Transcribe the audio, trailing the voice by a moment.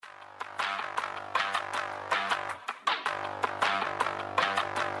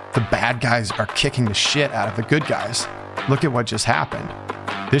The bad guys are kicking the shit out of the good guys. Look at what just happened.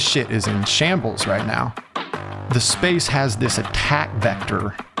 This shit is in shambles right now. The space has this attack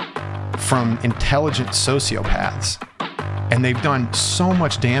vector from intelligent sociopaths, and they've done so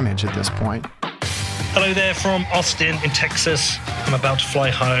much damage at this point. Hello there from Austin in Texas. I'm about to fly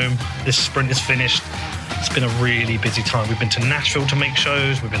home. This sprint is finished. It's been a really busy time. We've been to Nashville to make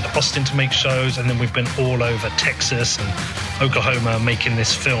shows, we've been to Austin to make shows, and then we've been all over Texas and Oklahoma making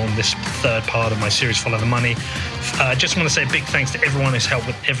this film, this third part of my series, Follow the Money. I just want to say a big thanks to everyone who's helped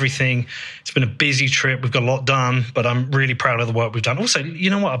with everything. It's been a busy trip. We've got a lot done, but I'm really proud of the work we've done. Also, you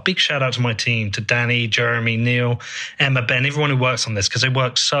know what? A big shout out to my team, to Danny, Jeremy, Neil, Emma, Ben, everyone who works on this, because they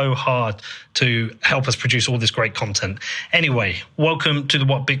work so hard to help us produce all this great content. Anyway, welcome to the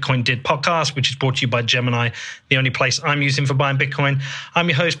What Bitcoin Did podcast, which is brought to you by Gemini, the only place I'm using for buying Bitcoin. I'm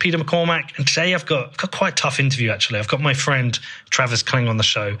your host, Peter McCormack, and today I've got quite a tough interview, actually. I've got my friend Travis Kling on the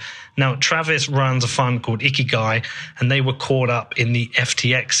show. Now, Travis runs a fund called Ikigai, and they were caught up in the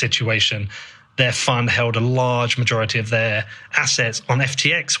FTX situation. Their fund held a large majority of their assets on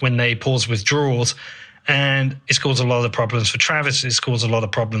FTX when they paused withdrawals, and it's caused a lot of problems for Travis. It's caused a lot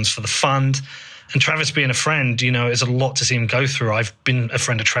of problems for the fund. And Travis being a friend, you know, is a lot to see him go through. I've been a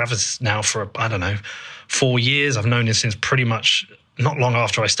friend of Travis now for, 4 years. I've known him since pretty much not long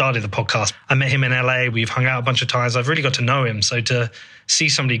after I started the podcast. I met him in LA. We've hung out a bunch of times. I've really got to know him. So to see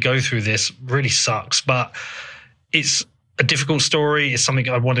somebody go through this really sucks. But it's a difficult story. It's something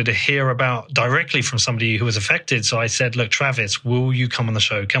I wanted to hear about directly from somebody who was affected. So I said, look, Travis, will you come on the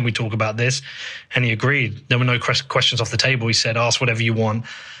show? Can we talk about this? And he agreed. There were no questions off the table. He said, ask whatever you want.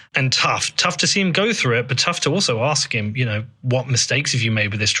 And tough to see him go through it, but tough to also ask him, you know, what mistakes have you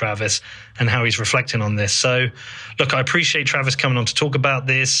made with this, Travis, and how he's reflecting on this. So, look, I appreciate Travis coming on to talk about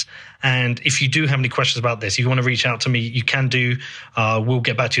this. And if you do have any questions about this, if you want to reach out to me, you can do. We'll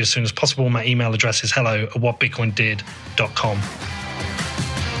get back to you as soon as possible. My email address is hello@whatbitcoindid.com.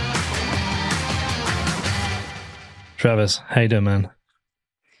 Travis, how you doing, man?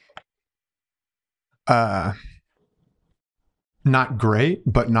 Not great,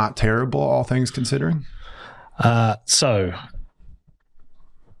 but not terrible, all things considering. So,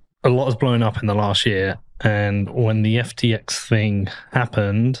 a lot has blown up in the last year. And when the FTX thing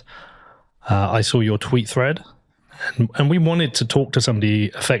happened, I saw your tweet thread. And we wanted to talk to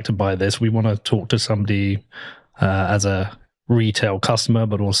somebody affected by this. We want to talk to somebody as a retail customer,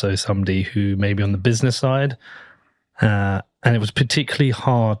 but also somebody who may be on the business side. And it was particularly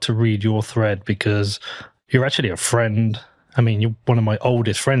hard to read your thread because you're actually a friend. I mean, you're one of my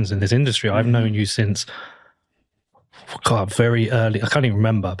oldest friends in this industry. I've known you since, very early. I can't even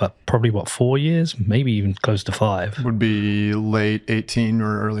remember, but probably, 4 years? Maybe even close to 5. Would be late 18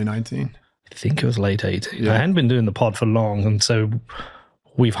 or early 19. I think it was late 18. Yeah. I hadn't been doing the pod for long, and so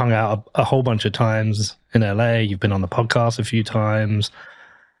we've hung out a whole bunch of times in LA. You've been on the podcast a few times.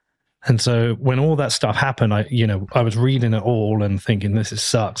 And so when all that stuff happened, I was reading it all and thinking, this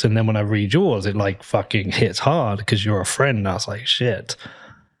sucks. And then when I read yours, it like fucking hits hard because you're a friend. And I was like, shit.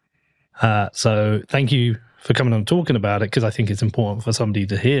 So thank you for coming on and talking about it, because I think it's important for somebody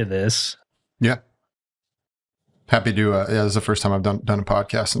to hear this. Yeah. Happy to, this is the first time I've done a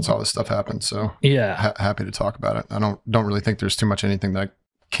podcast since all this stuff happened. So yeah, happy to talk about it. I don't really think there's too much anything that I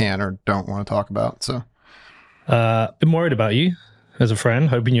can or don't want to talk about. So been worried about you as a friend,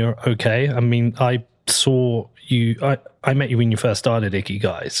 hoping you're okay. I mean, I saw you, I met you when you first started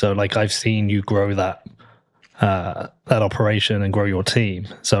Ikigai. So like I've seen you grow that operation and grow your team.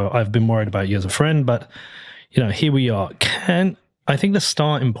 So I've been worried about you as a friend, but here we are. I think the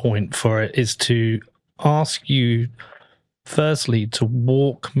starting point for it is to ask you firstly to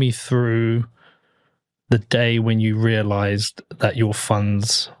walk me through the day when you realized that your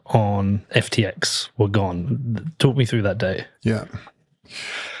funds on FTX were gone. Talk me through that day. Yeah.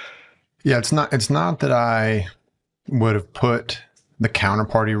 It's not that I would have put the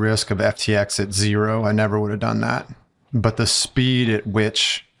counterparty risk of FTX at 0. I never would have done that. But the speed at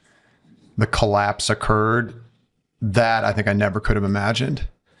which the collapse occurred, that I think I never could have imagined.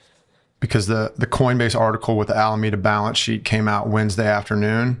 Because the Coinbase article with the Alameda balance sheet came out Wednesday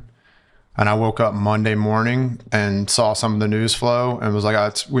afternoon. And I woke up Monday morning and saw some of the news flow and was like,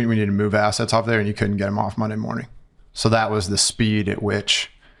 we need to move assets off there, and you couldn't get them off Monday morning. So that was the speed at which,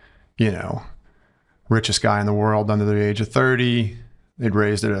 richest guy in the world under the age of 30, they'd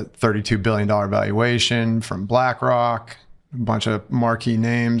raised it at $32 billion valuation from BlackRock, a bunch of marquee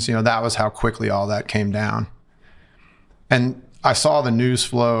names. That was how quickly all that came down. And I saw the news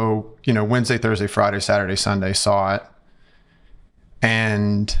flow, Wednesday, Thursday, Friday, Saturday, Sunday, saw it.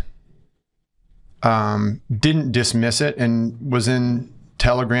 And didn't dismiss it and was in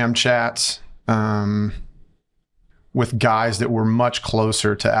Telegram chats with guys that were much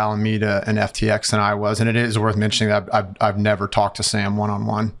closer to Alameda and FTX than I was. And it is worth mentioning that I've never talked to Sam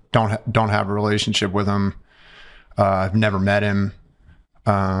one-on-one. Don't have a relationship with him. I've never met him.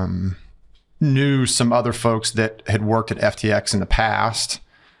 Knew some other folks that had worked at FTX in the past,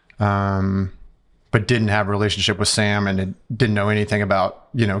 but didn't have a relationship with Sam and didn't know anything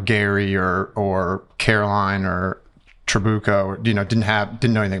about, Gary or Caroline or Trabucco, or,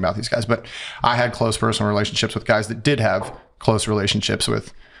 didn't know anything about these guys. But I had close personal relationships with guys that did have close relationships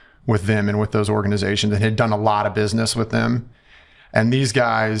with them and with those organizations and had done a lot of business with them. And these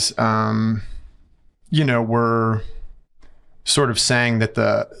guys, were sort of saying that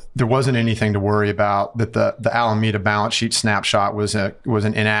there wasn't anything to worry about, that the Alameda balance sheet snapshot was an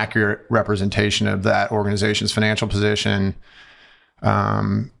inaccurate representation of that organization's financial position.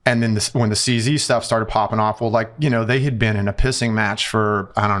 And then when the CZ stuff started popping off, they had been in a pissing match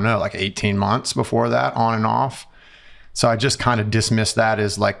for, 18 months before that, on and off. So I just kind of dismissed that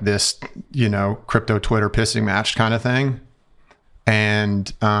as this, crypto Twitter pissing match kind of thing.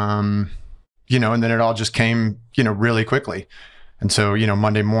 And, and then it all just came, really quickly. And so,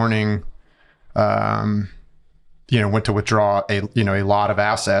 Monday morning, went to withdraw a lot of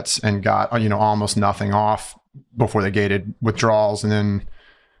assets and got, almost nothing off before they gated withdrawals. And then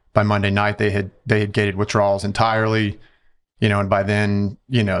by Monday night, they had gated withdrawals entirely, and by then,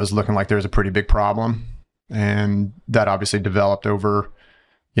 it was looking like there was a pretty big problem. And that obviously developed over,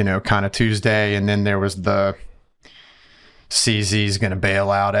 kind of Tuesday. And then there was the CZ's going to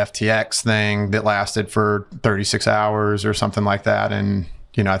bail out FTX thing that lasted for 36 hours or something like that. And,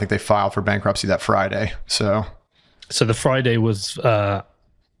 I think they filed for bankruptcy that Friday. So the Friday was,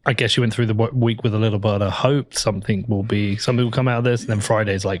 I guess you went through the week with a little bit of hope. Something will come out of this. And then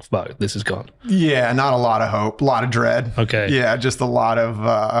Friday's like, fuck, this is gone. Yeah, not a lot of hope, a lot of dread. Okay. Yeah, just a lot of,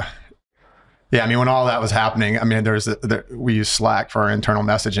 when all that was happening, we use Slack for our internal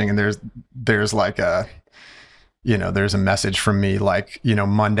messaging, and there's like a, there's a message from me,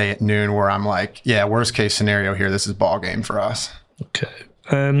 Monday at noon where I'm like, yeah, worst case scenario here, this is ball game for us. Okay.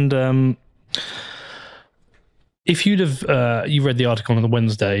 And if you'd have, you read the article on the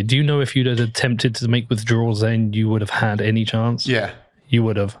Wednesday, do you know if you'd have attempted to make withdrawals then you would have had any chance? Yeah. You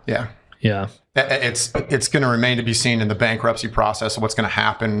would have? Yeah. Yeah. It's going to remain to be seen in the bankruptcy process what's going to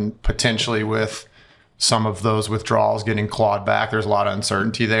happen potentially with some of those withdrawals getting clawed back. There's a lot of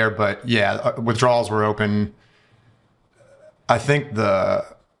uncertainty there, but yeah, withdrawals were open. I think the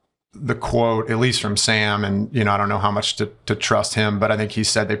quote, at least from Sam, and I don't know how much to trust him, but I think he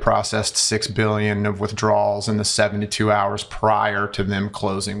said they processed $6 billion of withdrawals in the 72 hours prior to them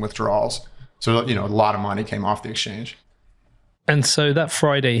closing withdrawals. So a lot of money came off the exchange. And so that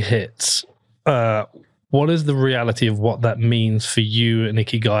Friday hits. What is the reality of what that means for you and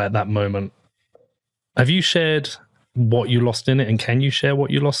Ikigai at that moment? Have you shared what you lost in it, and can you share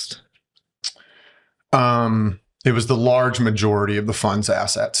what you lost? It was the large majority of the fund's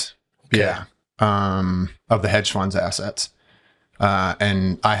assets. Okay. Yeah. Of the hedge fund's assets.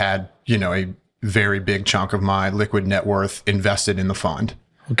 And I had, a very big chunk of my liquid net worth invested in the fund.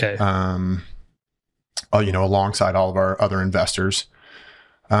 Okay. Alongside all of our other investors.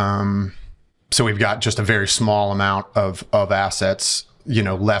 So we've got just a very small amount of assets,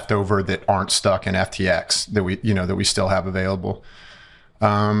 left over that aren't stuck in FTX that we still have available.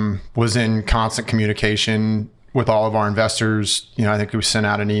 Was in constant communication with all of our investors. I think we sent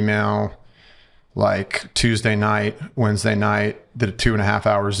out an email like Tuesday night, Wednesday night, did a 2.5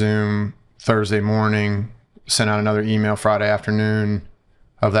 hour Zoom, Thursday morning, sent out another email Friday afternoon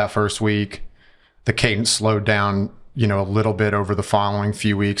of that first week. The cadence slowed down, a little bit over the following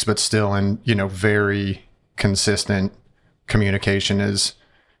few weeks, but still in, very consistent communication as,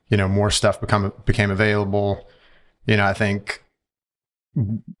 more stuff became available. I think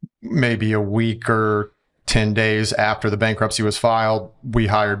maybe a week or 10 days after the bankruptcy was filed, we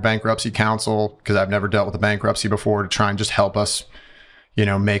hired bankruptcy counsel, because I've never dealt with a bankruptcy before, to try and just help us,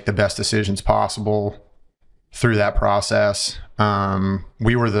 make the best decisions possible through that process.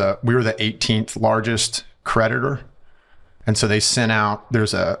 We were the 18th largest creditor. And so they sent out,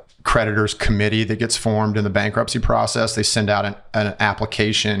 there's a creditors committee that gets formed in the bankruptcy process. They send out an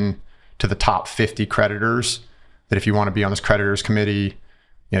application to the top 50 creditors that if you want to be on this creditors committee,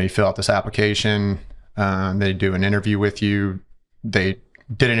 you fill out this application. They do an interview with you. They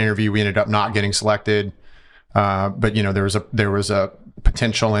did an interview. We ended up not getting selected. But there was a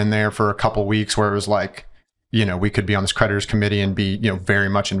potential in there for a couple weeks where it was like, we could be on this creditors committee and be, very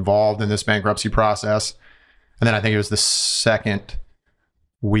much involved in this bankruptcy process. And then I think it was the second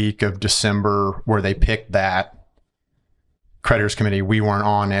week of December where they picked that. creditors committee, we weren't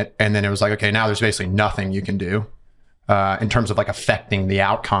on it. And then it was like, okay, now there's basically nothing you can do in terms of like affecting the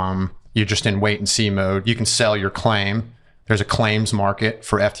outcome. You're just in wait and see mode. You can sell your claim. There's a claims market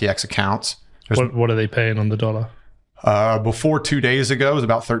for FTX accounts. What are they paying on the dollar? Before 2 days ago, it was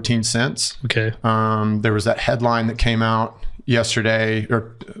about 13 cents. Okay. There was that headline that came out yesterday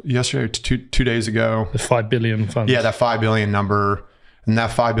or two days ago. The 5 billion funds. Yeah, that 5 billion number. And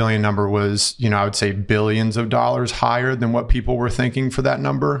that 5 billion number was, I would say billions of dollars higher than what people were thinking for that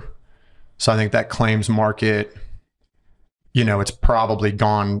number. So I think that claims market, it's probably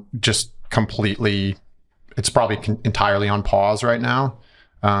gone just completely, it's probably entirely on pause right now.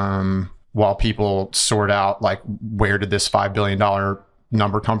 While people sort out like, where did this $5 billion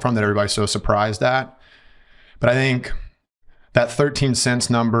number come from that everybody's so surprised at? But I think that 13 cents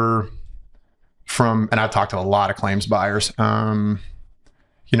number and I've talked to a lot of claims buyers,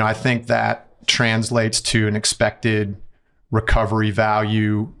 I think that translates to an expected recovery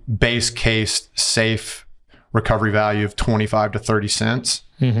value, base case, safe recovery value of 25 to 30 cents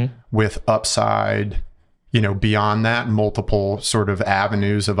with upside, beyond that, multiple sort of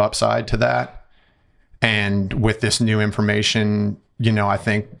avenues of upside to that. And with this new information, I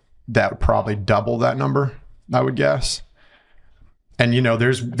think that would probably double that number, I would guess. And,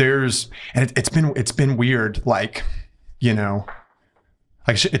 and it's been weird, like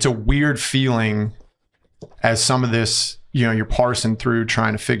it's a weird feeling as some of this, you're parsing through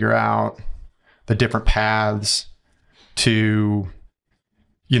trying to figure out the different paths to,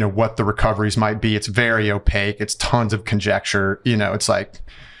 what the recoveries might be. It's very opaque. It's tons of conjecture. It's like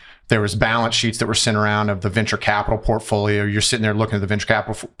there was balance sheets that were sent around of the venture capital portfolio. You're sitting there looking at the venture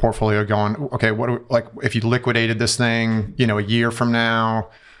capital portfolio going, okay, if you liquidated this thing, a year from now,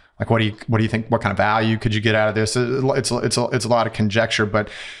 like, what do you think, what kind of value could you get out of this? It's a lot of conjecture, but,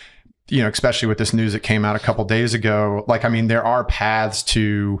 especially with this news that came out a couple days ago, there are paths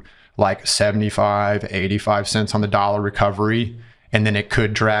to like 75, 85 cents on the dollar recovery. And then it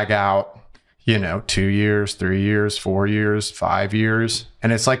could drag out, 2 years, 3 years, 4 years, 5 years.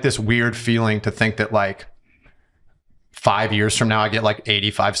 And it's like this weird feeling to think that like 5 years from now, I get like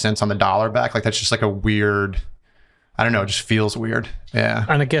 85 cents on the dollar back. Like that's just like a weird, I don't know, it just feels weird. Yeah.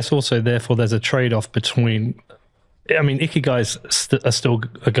 And I guess also, therefore, there's a trade-off between, Ikigais are still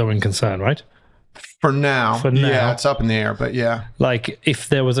a going concern, right? For now. Yeah, it's up in the air, but yeah. Like if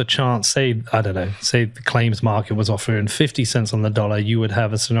there was a chance, say the claims market was offering 50 cents on the dollar, you would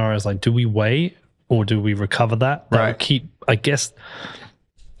have a scenario like, do we wait or do we recover that? That would keep, I guess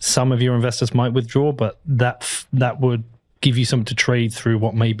some of your investors might withdraw, but that would give you something to trade through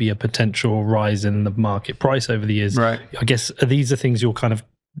what may be a potential rise in the market price over the years. Right. I guess these are things you're kind of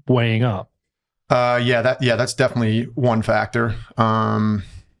weighing up. That's definitely one factor.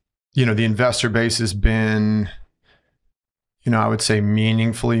 The investor base has been, I would say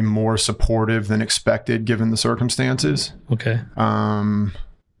meaningfully more supportive than expected given the circumstances. Okay.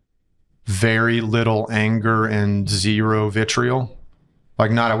 Very little anger and zero vitriol.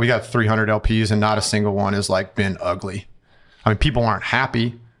 Like we got 300 LPs and not a single one has like been ugly. People aren't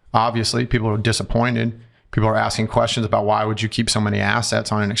happy. Obviously, people are disappointed. People are asking questions about why would you keep so many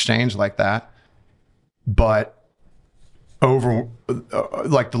assets on an exchange like that? But over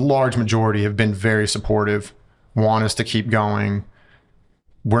like the large majority have been very supportive, want us to keep going.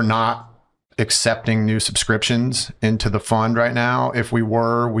 We're not accepting new subscriptions into the fund right now. If we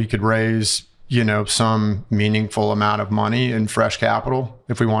were, we could raise, some meaningful amount of money in fresh capital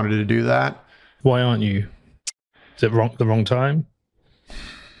if we wanted to do that. Why aren't you? Is it the wrong time?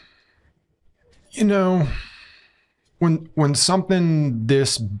 When something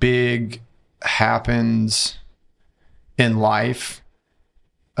this big happens in life,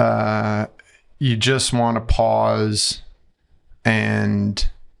 you just want to pause and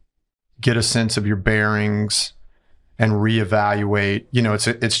get a sense of your bearings and reevaluate.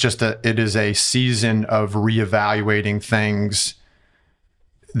 It is a season of reevaluating things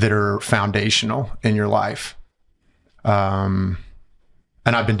that are foundational in your life. And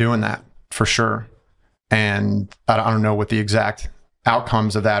I've been doing that for sure. And I don't know what the exact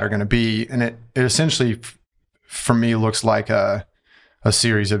outcomes of that are going to be. And it essentially, for me, looks like a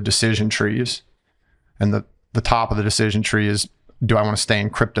series of decision trees. And the top of the decision tree is, do I want to stay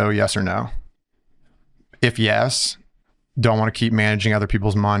in crypto? Yes or no? If yes, do I want to keep managing other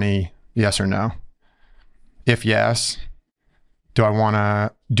people's money? Yes or no? If yes, do I want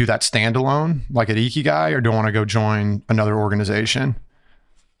to do that standalone like at Ikigai, or do I want to go join another organization?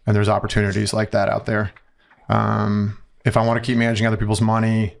 And there's opportunities like that out there. If I want to keep managing other people's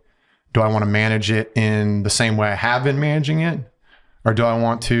money, do I want to manage it in the same way I have been managing it? Or do I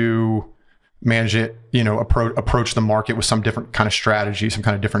want to manage it, approach the market with some different kind of strategy, some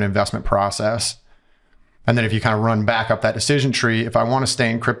kind of different investment process. And then if you kind of run back up that decision tree, if I want to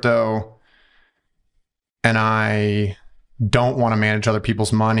stay in crypto and I don't want to manage other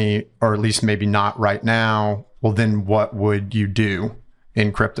people's money, or at least maybe not right now, well, then what would you do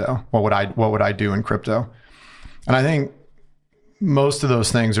in crypto? What would I do in crypto? And I think most of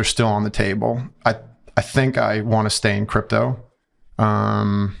those things are still on the table. I think I want to stay in crypto.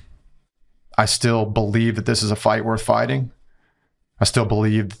 I still believe that this is a fight worth fighting. I still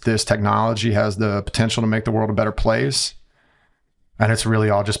believe that this technology has the potential to make the world a better place. And it's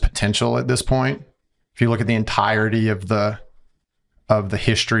really all just potential at this point. If you look at the entirety of the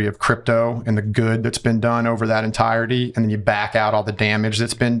history of crypto and the good that's been done over that entirety, and then you back out all the damage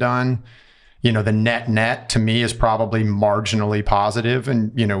that's been done, the net to me is probably marginally positive.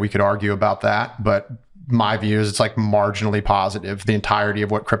 And, we could argue about that, but my view is it's like marginally positive, the entirety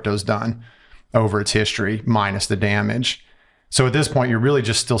of what crypto's done over its history, minus the damage. So at this point, you're really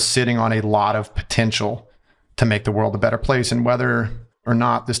just still sitting on a lot of potential to make the world a better place. And whether or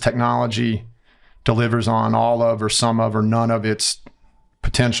not this technology delivers on all of or some of or none of its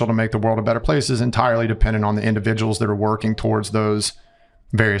potential to make the world a better place is entirely dependent on the individuals that are working towards those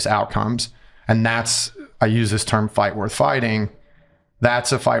various outcomes. And I use this term fight worth fighting.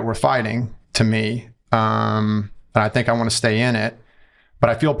 That's a fight worth fighting to me. And I think I want to stay in it, but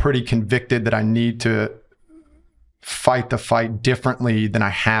I feel pretty convicted that I need to fight the fight differently than I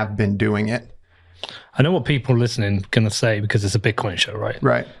have been doing it. I know what people listening are going to say, because it's a Bitcoin show, right?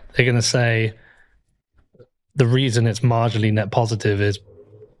 Right. They're going to say the reason it's marginally net positive is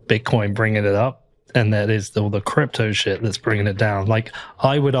Bitcoin bringing it up, and that is all the crypto shit that's bringing it down. Like,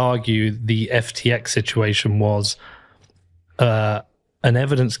 I would argue the FTX situation was an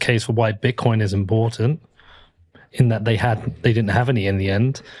evidence case for why Bitcoin is important, in that they didn't have any in the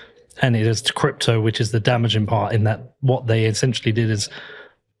end. And it is crypto, which is the damaging part, in that what they essentially did is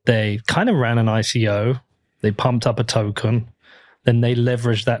they kind of ran an ICO, they pumped up a token, then they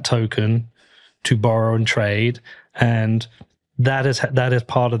leveraged that token to borrow and trade. And that is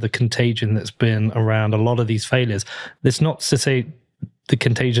part of the contagion that's been around a lot of these failures. It's not to say the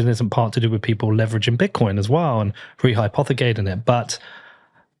contagion isn't part to do with people leveraging Bitcoin as well and rehypothecating it, but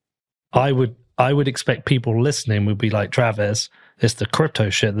I would expect people listening would be like, Travis, it's the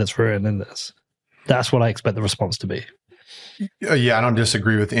crypto shit that's ruining this. That's what I expect the response to be. Yeah, I don't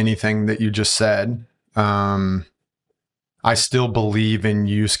disagree with anything that you just said. I still believe in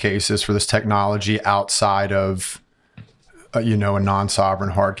use cases for this technology outside of, a non-sovereign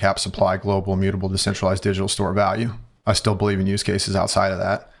hard cap supply, global, immutable, decentralized digital store value. I still believe in use cases outside of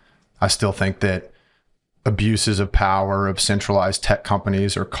that. I still think that abuses of power of centralized tech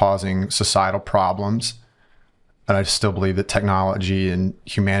companies are causing societal problems. And I still believe that technology and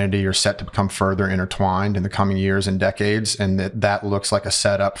humanity are set to become further intertwined in the coming years and decades, and that looks like a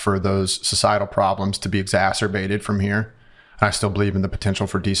setup for those societal problems to be exacerbated from here. And I still believe in the potential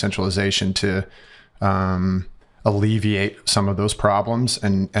for decentralization to alleviate some of those problems,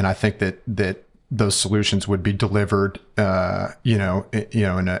 and I think that those solutions would be delivered, in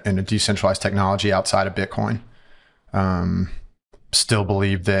a decentralized technology outside of Bitcoin. Still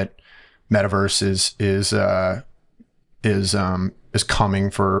believe that metaverse is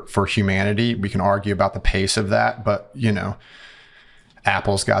coming for humanity. We can argue about the pace of that, but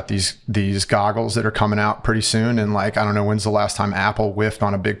Apple's got these goggles that are coming out pretty soon, and I don't know when's the last time Apple whiffed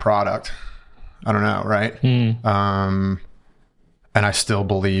on a big product. I don't know, right? And I still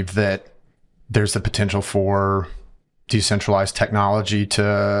believe that there's the potential for decentralized technology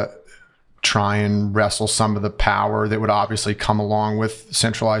to try and wrestle some of the power that would obviously come along with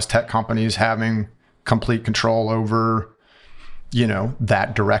centralized tech companies having complete control over,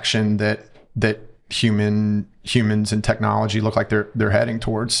 that direction that humans and technology look like they're heading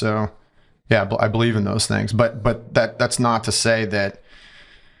towards. So, yeah, I believe in those things, but that's not to say that,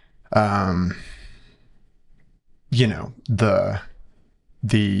 the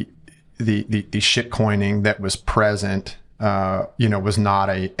shit coining that was present, was not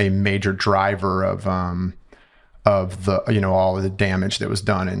a major driver of the, all of the damage that was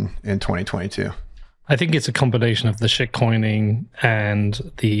done in 2022. I think it's a combination of the shit coining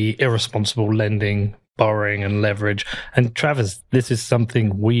and the irresponsible lending, borrowing, and leverage. And Travis, this is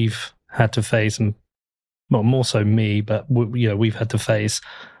something we've had to face, and well, more so me, but we've had to face.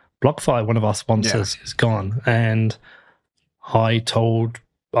 BlockFi, one of our sponsors, is gone, and I told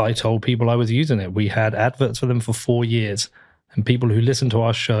people I was using it. We had adverts for them for 4 years, and people who listen to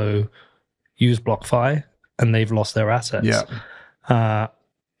our show use BlockFi, and they've lost their assets. Yeah.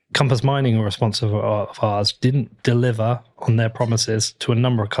 Compass Mining, a sponsor of ours, didn't deliver on their promises to a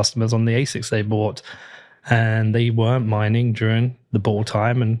number of customers on the ASICs they bought, and they weren't mining during the ball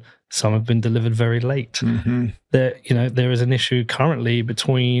time, and some have been delivered very late. Mm-hmm. There is an issue currently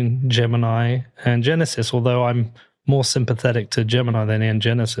between Gemini and Genesis, although I'm more sympathetic to Gemini than in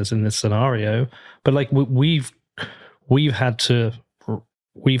Genesis in this scenario. But like we've had to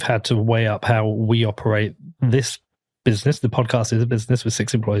weigh up how we operate this business. The podcast is a business with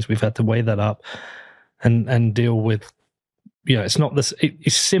 6 employees. We've had to weigh that up and deal with, it's not this.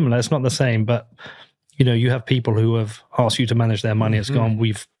 It's similar. It's not the same, but you have people who have asked you to manage their money. It's gone.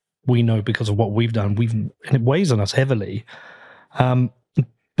 We know because of what we've done. And it weighs on us heavily. But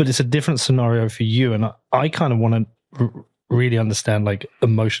it's a different scenario for you. And I kind of want to really understand, like,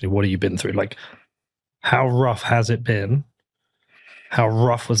 emotionally, what have you been through? Like, how rough has it been? How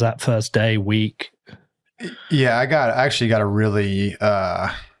rough was that first day, week? Yeah, I actually got a really nice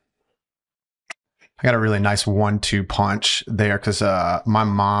 1-2 punch there because my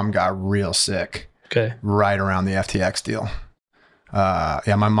mom got real sick. Okay. Right around the FTX deal.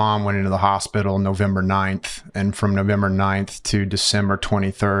 My mom went into the hospital November 9th, and from November 9th to December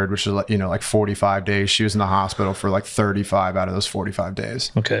 23rd, which is like 45 days, she was in the hospital for like 35 out of those 45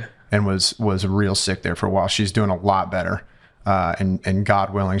 days. Okay. And was real sick there for a while. She's doing a lot better. And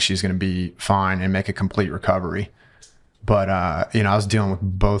God willing, she's going to be fine and make a complete recovery. But, I was dealing with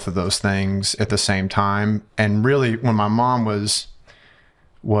both of those things at the same time. And really, when my mom was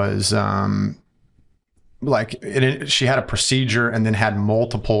she had a procedure and then had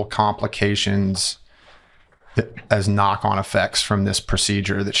multiple complications as knock-on effects from this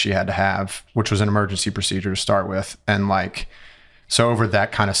procedure that she had to have, which was an emergency procedure to start with. And so over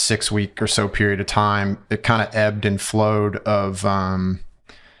that kind of 6-week or so period of time, it kind of ebbed and flowed of,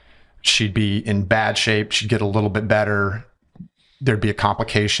 she'd be in bad shape. She'd get a little bit better. There'd be a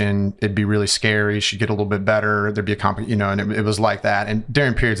complication. It'd be really scary. She'd get a little bit better. There'd be and it was like that. And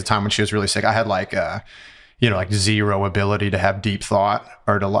during periods of time when she was really sick, I had like zero ability to have deep thought,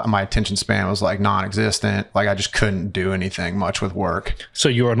 or my attention span was like non-existent. Like I just couldn't do anything much with work. So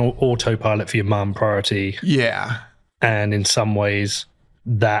you're an autopilot for your mom priority. Yeah. And in some ways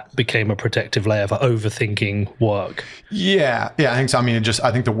that became a protective layer for overthinking work. Yeah. I think so. I mean,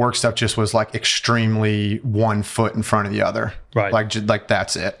 I think the work stuff just was like extremely one foot in front of the other. Right. Like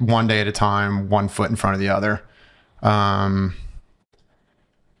that's it. One day at a time, 1 foot in front of the other. And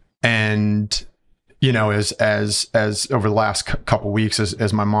as over the last couple of weeks,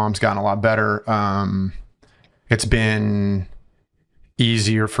 as my mom's gotten a lot better, it's been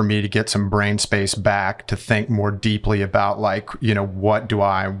easier for me to get some brain space back to think more deeply about what do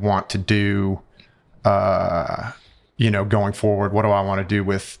I want to do, going forward? What do I want to do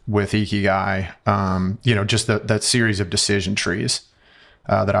with Ikigai? Just that series of decision trees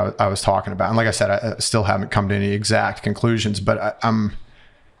that I was talking about. And like I said, I still haven't come to any exact conclusions, but I'm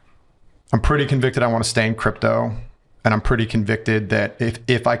pretty convicted I want to stay in crypto, and I'm pretty convicted that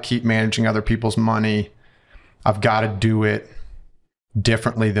if I keep managing other people's money, I've got to do it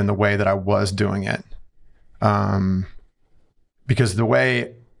differently than the way that I was doing it. Because the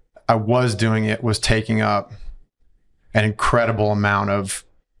way I was doing it was taking up an incredible amount of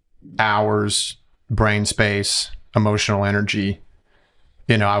hours, brain space, emotional energy.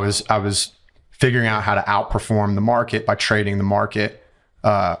 I was figuring out how to outperform the market by trading the market,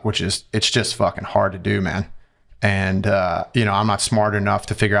 it's just fucking hard to do, man. And, I'm not smart enough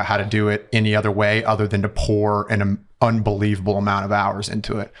to figure out how to do it any other way other than to pour an unbelievable amount of hours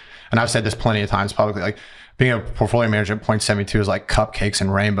into it. And I've said this plenty of times publicly, like being a portfolio manager at 0.72 is like cupcakes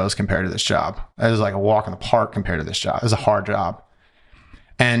and rainbows compared to this job. It is like a walk in the park compared to this job. It's a hard job.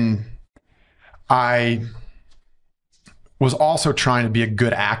 And I was also trying to be a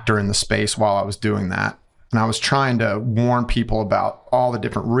good actor in the space while I was doing that. And I was trying to warn people about all the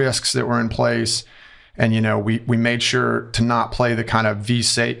different risks that were in place. And, we made sure to not play the kind of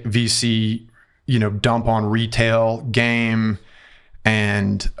VC dump on retail game,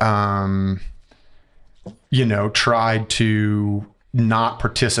 and, tried to not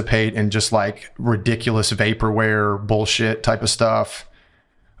participate in just like ridiculous vaporware bullshit type of stuff.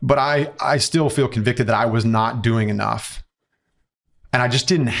 But I still feel convicted that I was not doing enough. And I just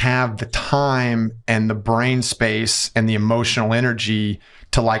didn't have the time and the brain space and the emotional energy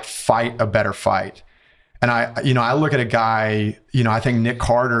to like fight a better fight. And I look at a guy, I think Nick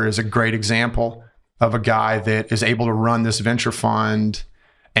Carter is a great example of a guy that is able to run this venture fund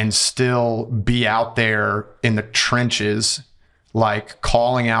and still be out there in the trenches, like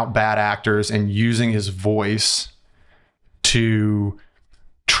calling out bad actors and using his voice to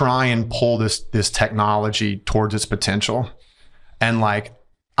try and pull this technology towards its potential. And like,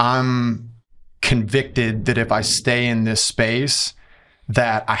 I'm convicted that if I stay in this space,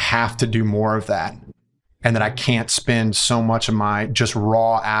 that I have to do more of that, and that I can't spend so much of my just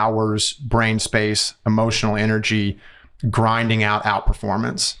raw hours, brain space, emotional energy grinding out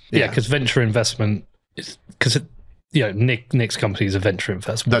outperformance. Yeah, because venture investment is Nick's company is a venture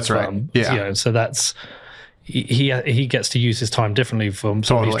investment. That's right. Firm. Yeah. So that's he gets to use his time differently from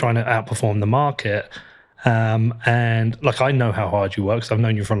somebody who's trying to outperform the market. And like, I know how hard you work because I've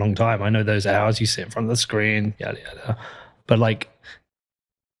known you for a long time. I know those hours you sit in front of the screen, yada yada. But like,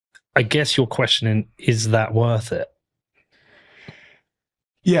 I guess your questioning, is that worth it?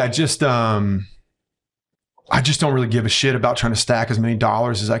 Yeah, I just don't really give a shit about trying to stack as many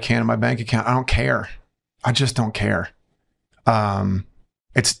dollars as I can in my bank account. I don't care. I just don't care.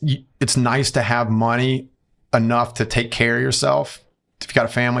 It's nice to have money enough to take care of yourself. If you've got a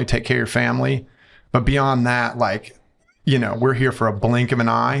family, take care of your family. But beyond that, like, we're here for a blink of an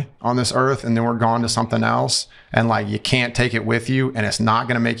eye on this earth, and then we're gone to something else. And like, you can't take it with you, and it's not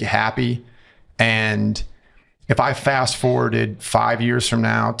going to make you happy. And if I fast forwarded 5 years from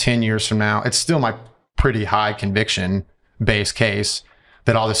now, 10 years from now, it's still my pretty high conviction base case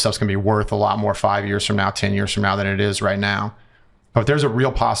that all this stuff's going to be worth a lot more 5 years from now, 10 years from now than it is right now. But if there's a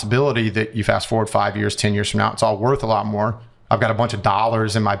real possibility that you fast forward 5 years, 10 years from now, it's all worth a lot more. I've got a bunch of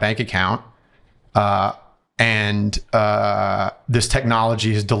dollars in my bank account. And this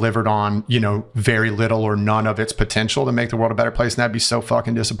technology has delivered on, very little or none of its potential to make the world a better place. And that'd be so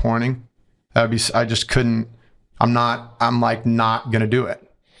fucking disappointing. I just couldn't, I'm not going to do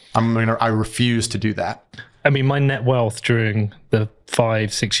it. I refuse to do that. I mean, my net wealth during the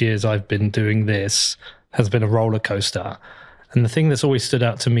 5-6 years I've been doing this has been a roller coaster. And the thing that's always stood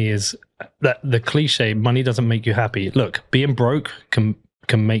out to me is that the cliche, money doesn't make you happy. Look, being broke can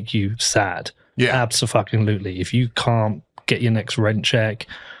make you sad. Yeah. Absolutely. If you can't get your next rent check,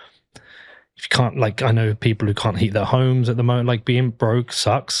 if you can't, like, I know people who can't heat their homes at the moment, like, being broke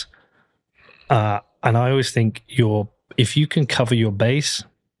sucks. And I always think if you can cover your base,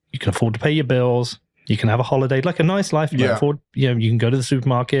 you can afford to pay your bills, you can have a holiday, like a nice life. You can go to the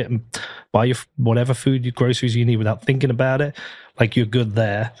supermarket and buy your whatever food, groceries you need without thinking about it. Like, you're good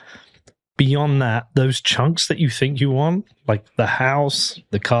there. Beyond that, those chunks that you think you want, like the house,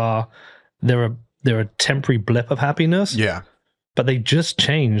 the car, they're a temporary blip of happiness. Yeah. But they just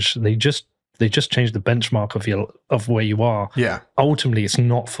change. They just change the benchmark of where you are. Yeah. Ultimately, it's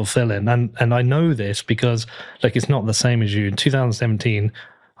not fulfilling. And I know this because, like, it's not the same as you. In 2017,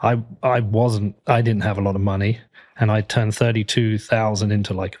 I didn't have a lot of money, and I turned 32,000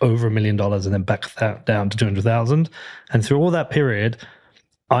 into like over $1 million, and then back down to 200,000. And through all that period,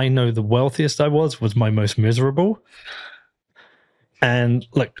 I know the wealthiest I was my most miserable. And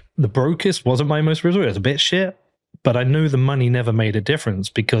like, the brokest wasn't my most miserable. It was a bit shit, but I knew the money never made a difference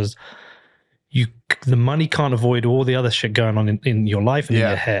because the money can't avoid all the other shit going on in your life and in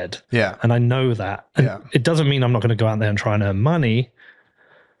your head. Yeah. And I know that. And it doesn't mean I'm not going to go out there and try and earn money,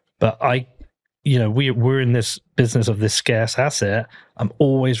 but we're in this business of this scarce asset. I'm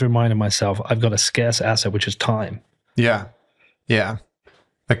always reminding myself I've got a scarce asset, which is time. Yeah. Yeah.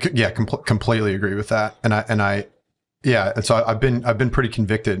 Completely agree with that. And so I've been pretty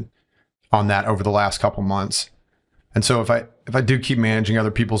convicted on that over the last couple months. And so if I do keep managing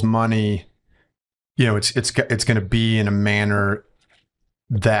other people's money, it's going to be in a manner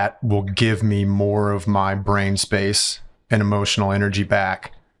that will give me more of my brain space and emotional energy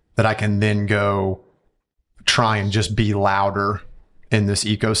back, that I can then go try and just be louder in this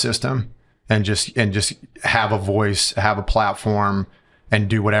ecosystem and just have a voice, have a platform, and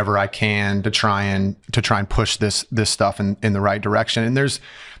do whatever I can to try and push this stuff in the right direction. And there's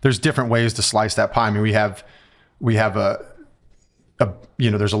different ways to slice that pie. I mean, we have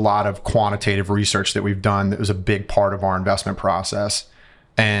there's a lot of quantitative research that we've done that was a big part of our investment process.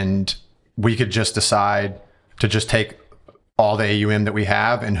 And we could just decide to just take all the AUM that we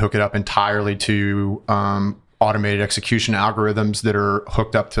have and hook it up entirely to automated execution algorithms that are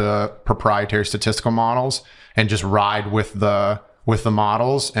hooked up to proprietary statistical models, and just ride with the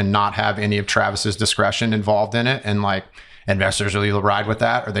models and not have any of Travis's discretion involved in it. And like, investors will either ride with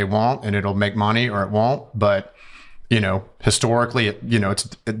that or they won't, and it'll make money or it won't. But historically,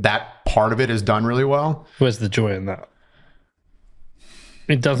 it's that part of it is done really well. Where's the joy in that?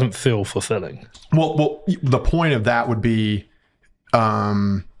 It doesn't feel fulfilling. Well, the point of that would be,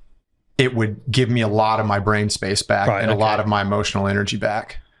 it would give me a lot of my brain space back, a lot of my emotional energy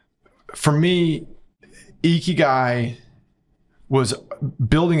back. For me, Ikigai was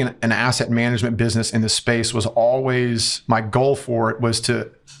building an asset management business in this space. Was always my goal for it, was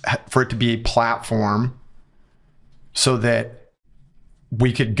for it to be a platform so that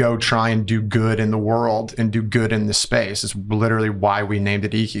we could go try and do good in the world and do good in this space. It's literally why we named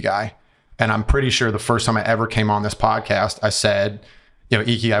it Ikigai. And I'm pretty sure the first time I ever came on this podcast, I said,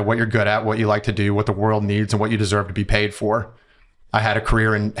 Ikigai, what you're good at, what you like to do, what the world needs, and what you deserve to be paid for. I had a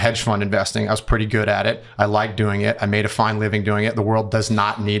career in hedge fund investing. I was pretty good at it. I liked doing it. I made a fine living doing it. The world does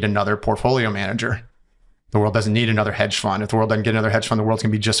not need another portfolio manager. The world doesn't need another hedge fund. If the world doesn't get another hedge fund, the world's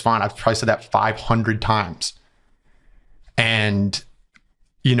going to be just fine. I've probably said that 500 times. And,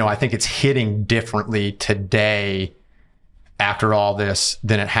 I think it's hitting differently today after all this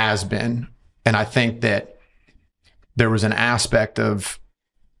than it has been. And I think that there was an aspect of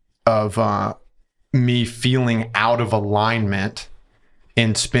me feeling out of alignment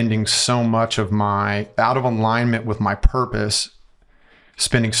in spending so much of out of alignment with my purpose,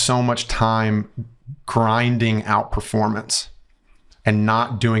 spending so much time grinding out performance and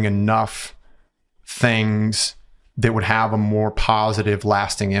not doing enough things that would have a more positive,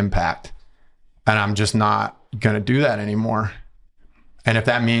 lasting impact. And I'm just not going to do that anymore. And if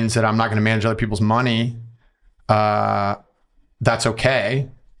that means that I'm not going to manage other people's money, that's okay.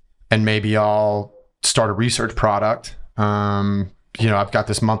 And maybe I'll start a research product. I've got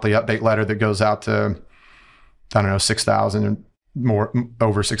this monthly update letter that goes out to, 6,000 and more,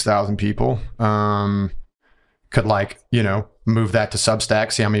 over 6,000 people. Could move that to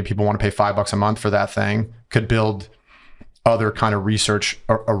Substack, see how many people want to pay $5 a month for that thing. Could build other kind of research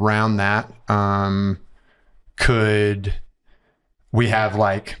around that.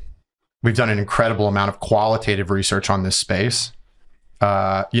 We've done an incredible amount of qualitative research on this space.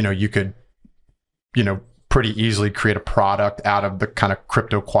 You could, pretty easily create a product out of the kind of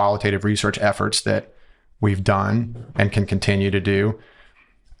crypto qualitative research efforts that we've done and can continue to do.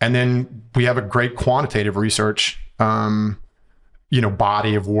 And then we have a great quantitative research,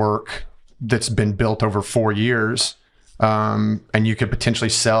 body of work that's been built over 4 years. And you could potentially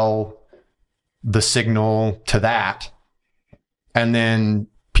sell the signal to that. And then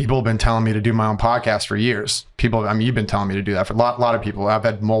people have been telling me to do my own podcast for years. You've been telling me to do that for a lot of people. I've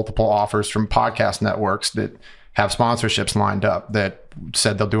had multiple offers from podcast networks that have sponsorships lined up that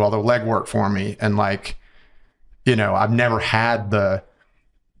said they'll do all the legwork for me. And I've never had the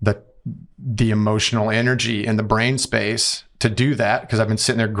emotional energy in the brain space to do that because I've been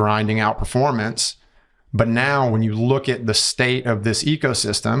sitting there grinding out performance. But now when you look at the state of this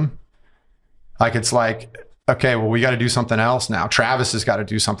ecosystem, okay, well, we got to do something else now. Travis has got to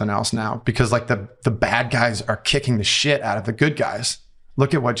do something else now because the bad guys are kicking the shit out of the good guys.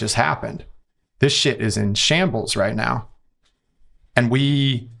 Look at what just happened. This shit is in shambles right now. And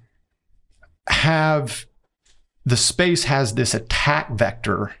the space has this attack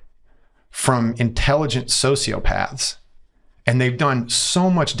vector from intelligent sociopaths. And they've done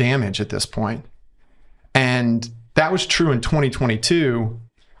so much damage at this point. And that was true in 2022.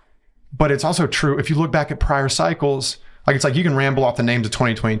 But it's also true if you look back at prior cycles, you can ramble off the names of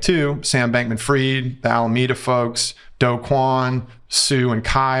 2022, Sam Bankman-Fried, the Alameda folks, Do Kwon, Sue and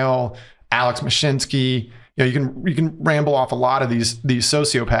Kyle, Alex Mashinsky. You can ramble off a lot of these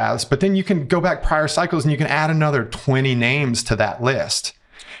sociopaths, but then you can go back prior cycles and you can add another 20 names to that list.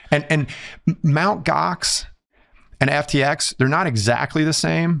 And Mt. Gox and FTX, they're not exactly the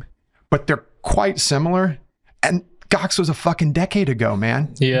same, but they're quite similar. And Gox was a fucking decade ago,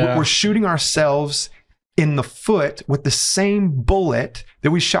 man. Yeah. We're shooting ourselves in the foot with the same bullet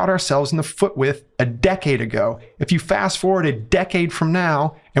that we shot ourselves in the foot with a decade ago. If you fast forward a decade from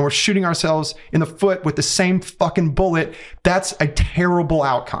now and we're shooting ourselves in the foot with the same fucking bullet, that's a terrible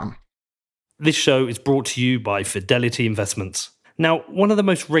outcome. This show is brought to you by Fidelity Investments. Now, one of the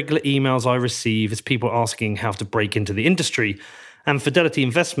most regular emails I receive is people asking how to break into the industry. And Fidelity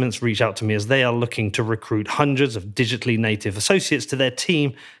Investments reach out to me as they are looking to recruit hundreds of digitally native associates to their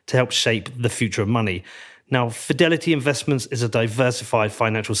team to help shape the future of money. Now, Fidelity Investments is a diversified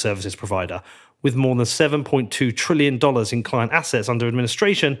financial services provider with more than $7.2 trillion in client assets under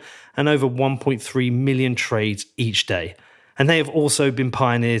administration and over 1.3 million trades each day. And they have also been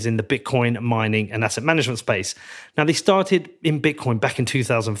pioneers in the Bitcoin mining and asset management space. Now, they started in Bitcoin back in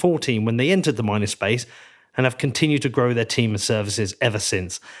 2014 when they entered the mining space, and have continued to grow their team and services ever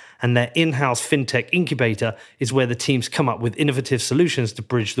since. And their in-house fintech incubator is where the teams come up with innovative solutions to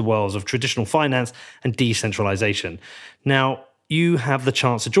bridge the worlds of traditional finance and decentralization. Now, you have the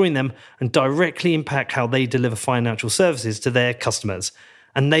chance to join them and directly impact how they deliver financial services to their customers.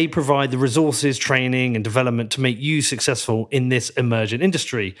 And they provide the resources, training, and development to make you successful in this emerging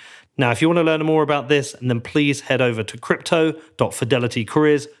industry. Now, if you want to learn more about this, then please head over to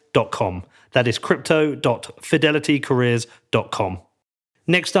crypto.fidelitycareers.com. That is crypto.fidelitycareers.com.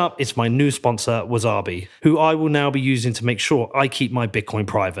 Next up, it's my new sponsor, Wasabi, who I will now be using to make sure I keep my Bitcoin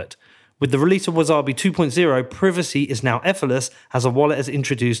private. With the release of Wasabi 2.0, privacy is now effortless as a wallet has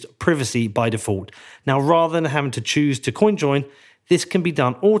introduced privacy by default. Now, rather than having to choose to CoinJoin, this can be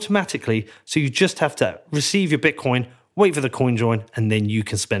done automatically, so you just have to receive your Bitcoin, wait for the CoinJoin, and then you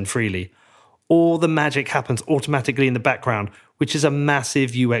can spend freely. All the magic happens automatically in the background, which is a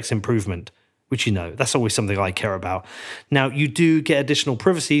massive UX improvement, which that's always something I care about. Now, you do get additional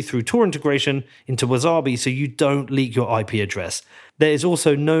privacy through Tor integration into Wasabi, so you don't leak your IP address. There is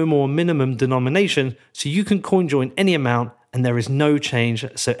also no more minimum denomination, so you can CoinJoin any amount, and there is no change,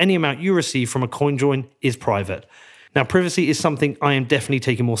 so any amount you receive from a CoinJoin is private. Now, privacy is something I am definitely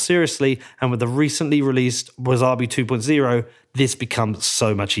taking more seriously, and with the recently released Wasabi 2.0, this becomes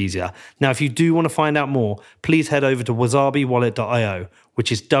so much easier. Now, if you do want to find out more, please head over to wasabiwallet.io,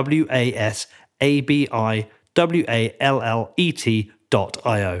 which is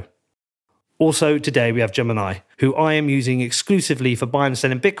WASABIWALLET.io. Also, today we have Gemini, who I am using exclusively for buying and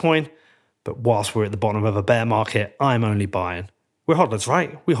selling Bitcoin, but whilst we're at the bottom of a bear market, I'm only buying. We're hodlers,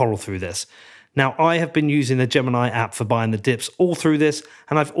 right? We hodl through this. Now, I have been using the Gemini app for buying the dips all through this,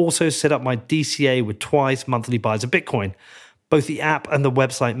 and I've also set up my DCA with twice monthly buys of Bitcoin. Both the app and the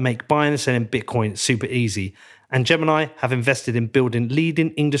website make buying and selling Bitcoin super easy, and Gemini have invested in building leading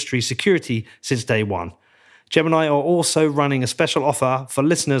industry security since day one. Gemini are also running a special offer for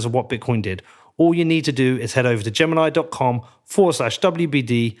listeners of What Bitcoin Did. All you need to do is head over to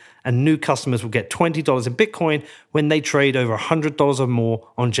gemini.com/WBD, and new customers will get $20 in Bitcoin when they trade over $100 or more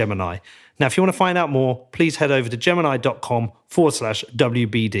on Gemini. Now, if you want to find out more, please head over to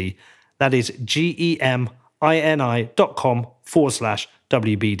gemini.com/WBD. That is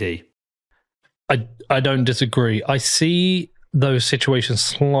GEMINI.com/WBD. I don't disagree. I see those situations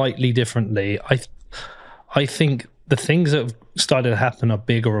slightly differently. I think the things that have started to happen are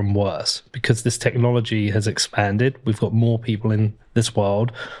bigger and worse because this technology has expanded. We've got more people in this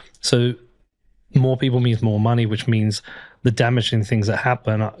world. So more people means more money, which means the damaging things that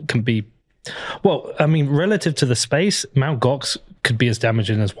happen can be, well, I mean, relative to the space, Mt. Gox could be as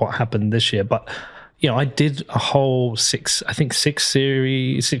damaging as what happened this year. But, I did a whole six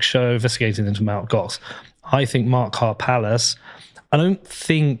show investigating into Mt. Gox. I think Mark Karpalès, I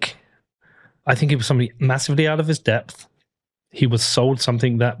think he was somebody massively out of his depth. He was sold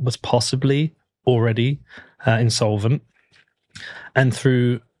something that was possibly already insolvent. And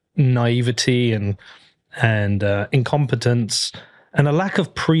through naivety and incompetence and a lack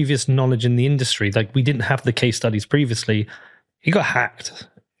of previous knowledge in the industry, like we didn't have the case studies previously, he got hacked,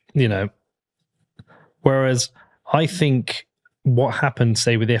 Whereas I think what happened,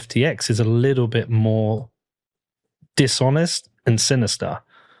 say, with FTX is a little bit more dishonest and sinister.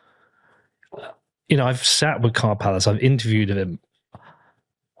 I've sat with Karpalès, I've interviewed him.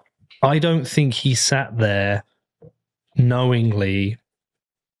 I don't think he sat there knowingly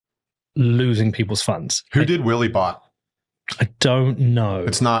losing people's funds. Who did Willy bot? I don't know.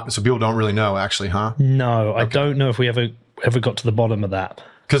 It's not, so people don't really know, actually, huh? No, okay. I don't know if we ever got to the bottom of that.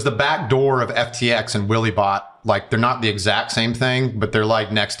 Because the back door of FTX and Willybot, like, they're not the exact same thing, but they're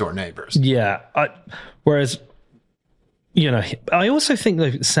like next door neighbors. Yeah. Whereas, I also think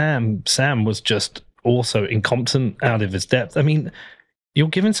that Sam was just also incompetent, out of his depth. I mean, you're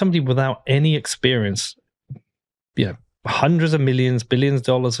giving somebody without any experience, hundreds of millions, billions of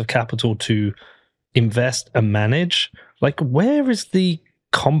dollars of capital to invest and manage. Like, where is the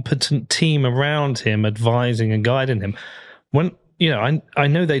competent team around him advising and guiding him? When, I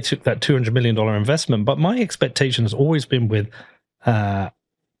know they took that $200 million investment, but my expectation has always been with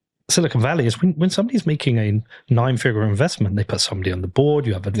Silicon Valley is when somebody's making a 9-figure investment, they put somebody on the board,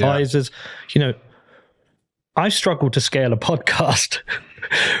 you have advisors. Yeah. I struggled to scale a podcast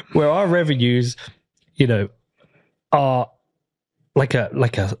where our revenues, are they're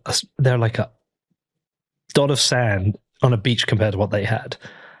like a dot of sand on a beach compared to what they had.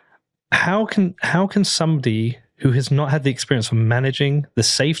 How can somebody who has not had the experience of managing the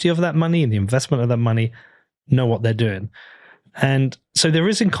safety of that money and the investment of that money know what they're doing? And so there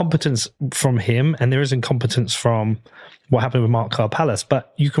is incompetence from him, and there is incompetence from what happened with Mark Karpalès,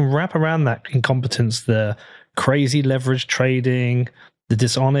 but you can wrap around that incompetence the crazy leverage trading, the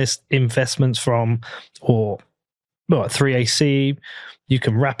dishonest investments from, 3AC. You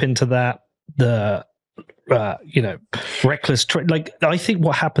can wrap into that the reckless trade. Like, I think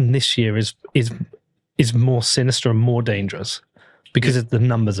what happened this year is more sinister and more dangerous because the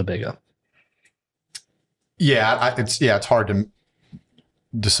numbers are bigger. Yeah, it's hard to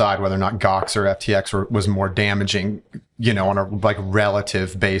decide whether or not Gox or FTX was more damaging, on a like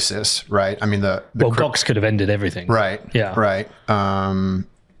relative basis, right? I mean, Gox could have ended everything. Right. Yeah. Right.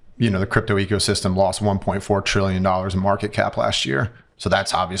 The crypto ecosystem lost $1.4 trillion in market cap last year. So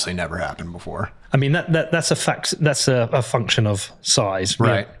that's obviously never happened before. I mean, that's a fact. That's a function of size.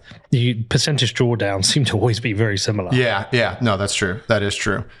 Right. The percentage drawdowns seem to always be very similar. Yeah. No, that's true. That is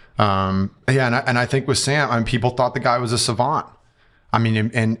true. And I think with Sam, people thought the guy was a savant. I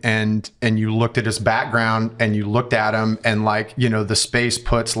mean, and you looked at his background and you looked at him and like, the space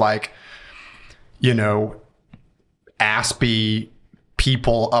puts like, Aspie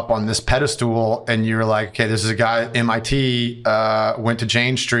people up on this pedestal, and you're like, okay, this is a guy at MIT, went to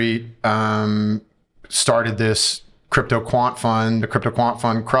Jane Street, started this crypto quant fund. The crypto quant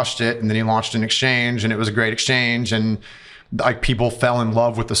fund crushed it, and then he launched an exchange, and it was a great exchange, and like people fell in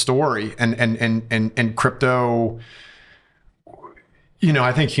love with the story, and crypto.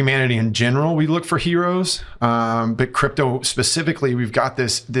 I think humanity in general, we look for heroes, but crypto specifically, we've got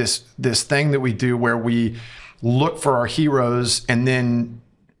this thing that we do where we look for our heroes and then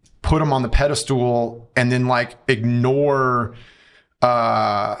put them on the pedestal and then like ignore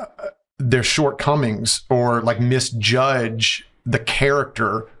their shortcomings or like misjudge the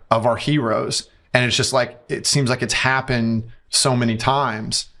character of our heroes. And it's just like, it seems like it's happened so many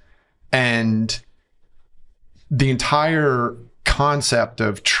times. And the entire concept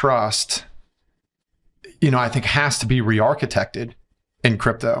of trust, I think has to be re-architected in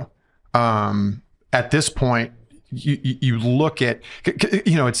crypto. At this point, you look at,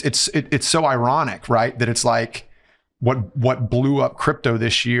 it's so ironic, right? That it's like what blew up crypto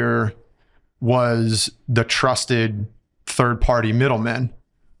this year was the trusted third-party middlemen,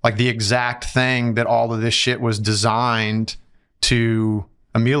 like the exact thing that all of this shit was designed to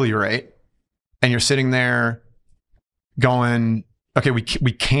ameliorate. And you're sitting there going, okay, we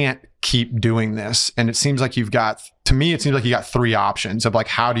can't keep doing this. And it seems like you got three options of like,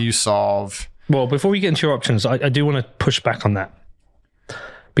 how do you solve? Well, before we get into your options, I do want to push back on that,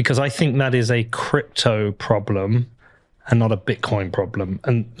 because I think that is a crypto problem and not a Bitcoin problem.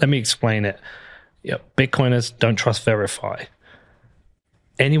 And let me explain it. Bitcoiners don't trust verify.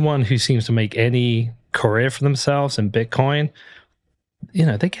 Anyone who seems to make any career for themselves in Bitcoin,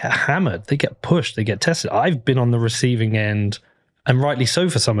 they get hammered, they get pushed, they get tested. I've been on the receiving end, and rightly so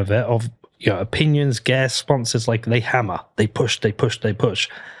for some of it, of opinions, guests, sponsors, like they hammer, they push.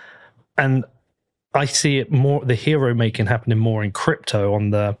 And I see it more, the hero making happening more in crypto on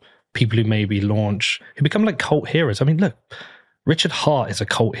the people who maybe launch, who become like cult heroes. I mean, look, Richard Hart is a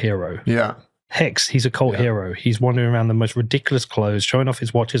cult hero. Yeah. Hex, he's a cult hero. He's wandering around the most ridiculous clothes, showing off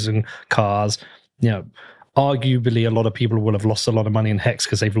his watches and cars. Arguably, a lot of people will have lost a lot of money in Hex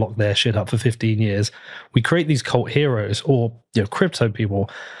because they've locked their shit up for 15 years. We create these cult heroes or crypto people,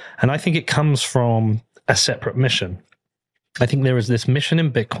 and I think it comes from a separate mission. I think there is this mission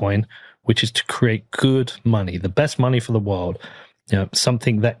in Bitcoin, which is to create good money, the best money for the world,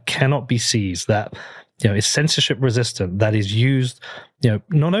 something that cannot be seized, that is censorship resistant, that is used,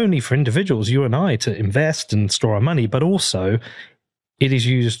 not only for individuals, you and I, to invest and store our money, but also it is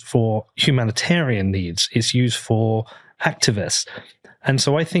used for humanitarian needs. It's used for activists. And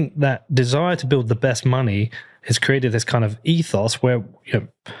so I think that desire to build the best money has created this kind of ethos where,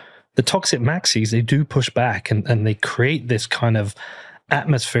 the toxic maxis, they do push back and they create this kind of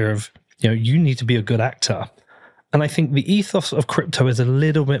atmosphere of, you need to be a good actor. And I think the ethos of crypto is a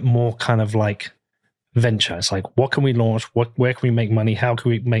little bit more kind of like venture. It's like, what can we launch? Where can we make money? How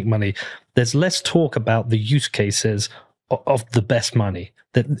can we make money? There's less talk about the use cases of the best money.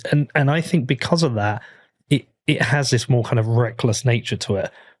 And I think because of that, it has this more kind of reckless nature to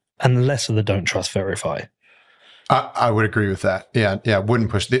it, and less of the don't trust verify. I would agree with that. Yeah. Wouldn't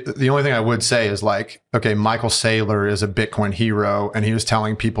push. The only thing I would say is like, okay, Michael Saylor is a Bitcoin hero, and he was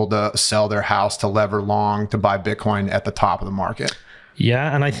telling people to sell their house to lever long to buy Bitcoin at the top of the market.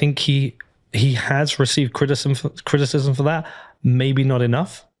 Yeah, and I think he has received criticism for that. Maybe not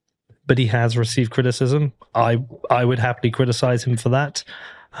enough, but he has received criticism. I would happily criticize him for that.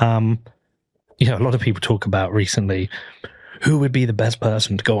 A lot of people talk about recently, who would be the best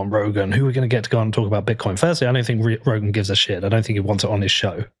person to go on Rogan? Who are we going to get to go on and talk about Bitcoin? Firstly, I don't think Rogan gives a shit. I don't think he wants it on his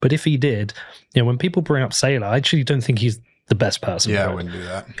show. But if he did, when people bring up Saylor, I actually don't think he's the best person. Yeah, I wouldn't do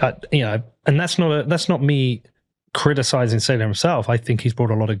that. And that's not me criticizing Saylor himself. I think he's brought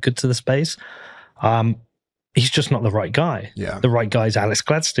a lot of good to the space. He's just not the right guy. Yeah. The right guy is Alex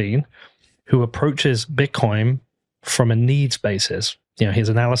Gladstein, who approaches Bitcoin from a needs basis. his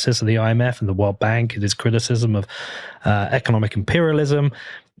analysis of the IMF and the World Bank, and his criticism of economic imperialism,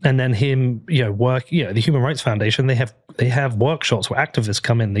 and then him, the Human Rights Foundation, they have workshops where activists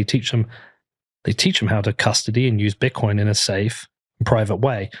come in. They teach them how to custody and use Bitcoin in a safe and private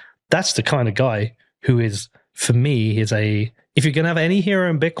way. That's the kind of guy who is, for me, if you're going to have any hero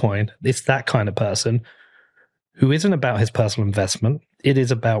in Bitcoin, it's that kind of person who isn't about his personal investment. It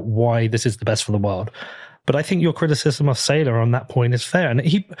is about why this is the best for the world. But I think your criticism of Saylor on that point is fair. And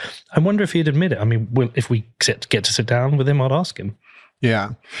I wonder if he'd admit it. I mean, if we get to sit down with him, I'd ask him.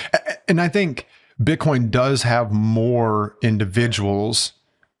 Yeah. And I think Bitcoin does have more individuals,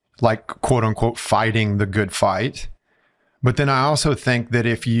 like, quote unquote, fighting the good fight. But then I also think that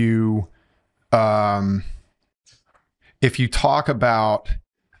if you talk about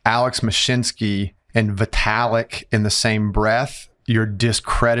Alex Mashinsky and Vitalik in the same breath, you're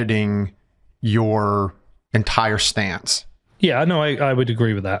discrediting your entire stance. Yeah, no, I would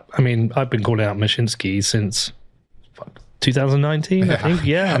agree with that. I mean, I've been calling out Mashinsky since 2019, I think.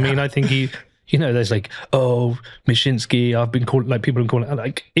 Yeah, I mean, I think he, there's like, oh, Mashinsky, I've been calling, like, people have been calling,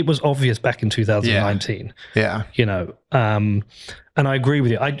 like, it was obvious back in 2019. Yeah. And I agree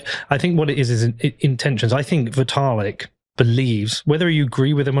with you. I think what it is intentions. I think Vitalik believes, whether you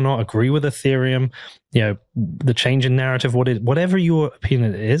agree with him or not, agree with Ethereum, the change in narrative, whatever your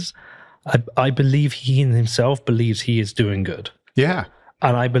opinion is, I believe he in himself believes he is doing good. Yeah.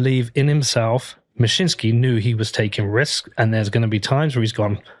 And I believe in himself, Mashinsky knew he was taking risks, and there's going to be times where he's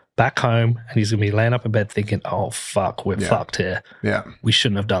gone back home and he's going to be laying up in bed thinking, oh, fuck, we're fucked here. Yeah. We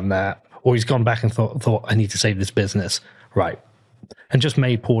shouldn't have done that. Or he's gone back and thought, I need to save this business. Right. And just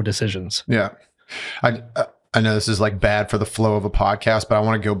made poor decisions. Yeah. I know this is like bad for the flow of a podcast, but I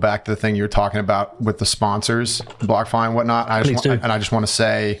want to go back to the thing you were talking about with the sponsors, BlockFi and whatnot. I just want to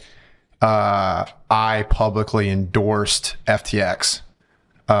say, I publicly endorsed FTX.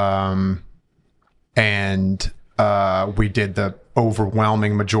 And we did the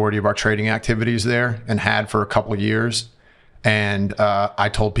overwhelming majority of our trading activities there and had for a couple of years. And I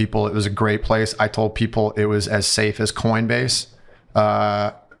told people it was a great place. I told people it was as safe as Coinbase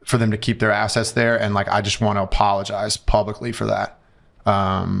for them to keep their assets there. And like, I just want to apologize publicly for that,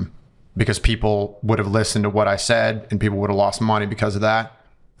 because people would have listened to what I said and people would have lost money because of that.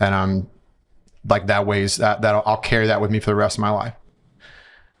 And I'm like, I'll carry that with me for the rest of my life.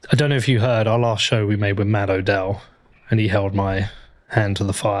 I don't know if you heard our last show we made with Matt Odell, and he held my hand to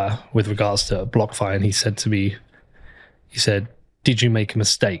the fire with regards to BlockFi, and he said to me, did you make a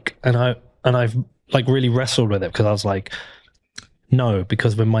mistake? And I've like really wrestled with it, because I was like, no,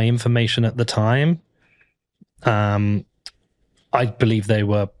 because with my information at the time, I believe they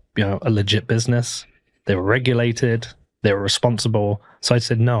were, a legit business. They were regulated. They were responsible. So I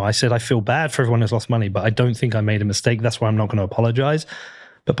said, no. I said, I feel bad for everyone who's lost money, but I don't think I made a mistake. That's why I'm not going to apologize.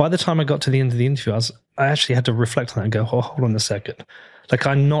 But by the time I got to the end of the interview, I actually had to reflect on that and go, oh, hold on a second. Like,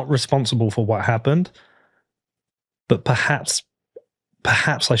 I'm not responsible for what happened, but perhaps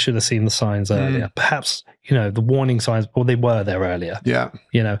I should have seen the signs earlier. Perhaps, the warning signs, or they were there earlier. Yeah.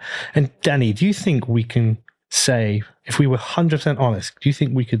 And Danny, do you think we can say, if we were 100% honest, do you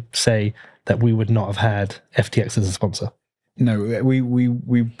think we could say that we would not have had FTX as a sponsor? No,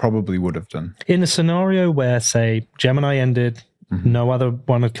 we probably would have done. In a scenario where, say, Gemini ended, no other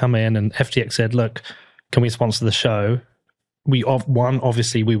one had come in, and FTX said, look, can we sponsor the show?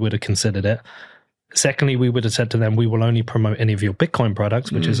 Obviously we would have considered it. Secondly, we would have said to them, we will only promote any of your Bitcoin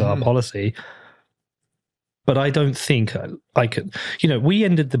products, which is our policy. But I don't think I could, we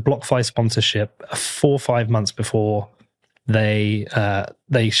ended the BlockFi sponsorship 4 or 5 months before they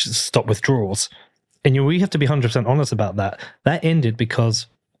stopped withdrawals. And we have to be 100% honest about that. That ended because,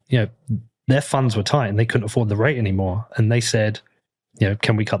 their funds were tight and they couldn't afford the rate anymore. And they said,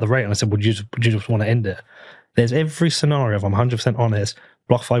 can we cut the rate? And I said, would you just want to end it? There's every scenario, if I'm 100% honest,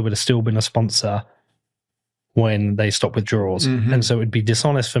 BlockFi would have still been a sponsor when they stopped withdrawals. And so it would be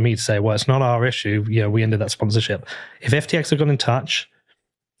dishonest for me to say, well, it's not our issue. We ended that sponsorship. If FTX had got in touch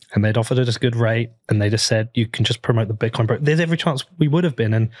and they'd offered us a good rate and they just said, you can just promote the Bitcoin, there's every chance we would have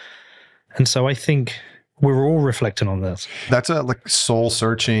been. And so I think we're all reflecting on this. That's a soul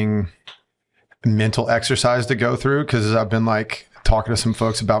searching mental exercise to go through, because I've been talking to some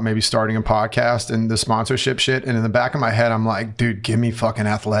folks about maybe starting a podcast and the sponsorship shit. And in the back of my head, I'm like, dude, give me fucking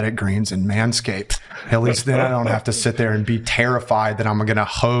Athletic Greens and Manscaped. At least then I don't have to sit there and be terrified that I'm going to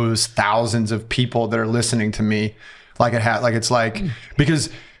hose thousands of people that are listening to me because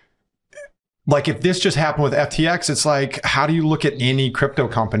if this just happened with FTX, it's like, how do you look at any crypto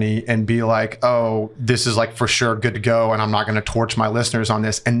company and be like, oh, this is for sure good to go, and I'm not going to torch my listeners on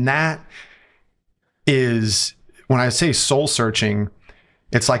this. And that is, when I say soul searching,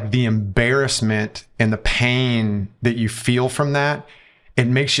 it's like the embarrassment and the pain that you feel from that. It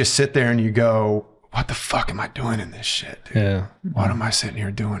makes you sit there and you go, what the fuck am I doing in this shit, dude? Yeah. What am I sitting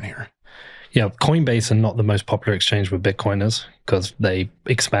here doing here? Yeah, Coinbase are not the most popular exchange with Bitcoiners because they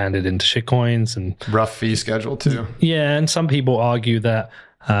expanded into shitcoins and Rough fee schedule too. yeah, and some people argue that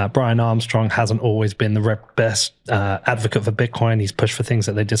Brian Armstrong hasn't always been the best advocate for Bitcoin. He's pushed for things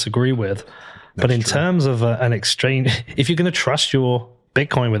that they disagree with. But in terms of an exchange, if you're going to trust your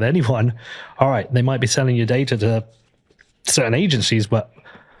Bitcoin with anyone, all right, they might be selling your data to certain agencies, but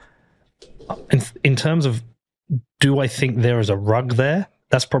in terms of, do I think there is a rug there?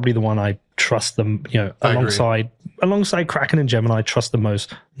 That's probably the one I trust them, alongside Kraken and Gemini, trust the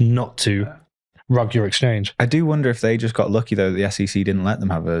most not to rug your exchange. I do wonder if they just got lucky, though, the SEC didn't let them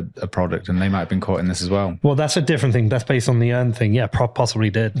have a product, and they might have been caught in this as well. Well, that's a different thing. That's based on the earn thing. Yeah, possibly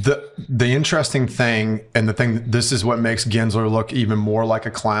did. The interesting thing, and the thing, this is what makes Gensler look even more like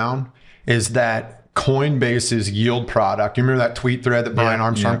a clown, is that Coinbase's yield product. You remember that tweet thread that Brian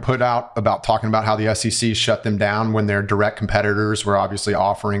Armstrong put out about talking about how the SEC shut them down when their direct competitors were obviously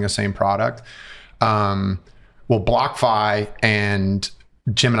offering the same product? Well, BlockFi and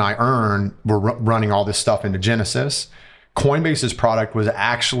Gemini Earn were running all this stuff into Genesis. Coinbase's product was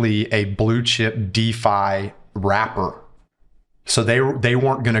actually a blue chip DeFi wrapper. So they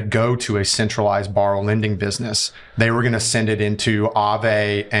weren't going to go to a centralized borrow lending business. They were going to send it into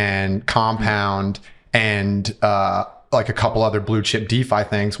Aave and Compound and like a couple other blue chip DeFi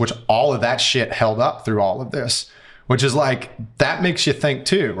things, which all of that shit held up through all of this, which is like, that makes you think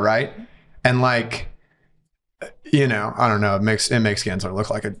too, right? And like, I don't know. It makes Gensler look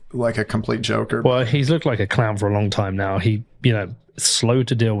like a complete joker. Well, he's looked like a clown for a long time now. He, slow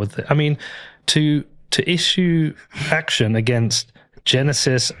to deal with it. I mean, to issue action against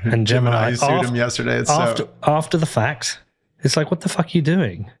Genesis and Gemini sued him yesterday. After the fact, it's like, what the fuck are you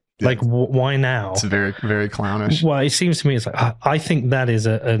doing? Yeah. Like, why now? It's very, very clownish. Well, it seems to me it's like, I think that is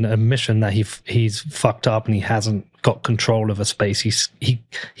an admission that he's fucked up and he hasn't got control of a space.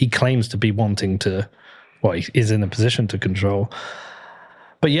 He claims to be wanting to. Well, he is in a position to control.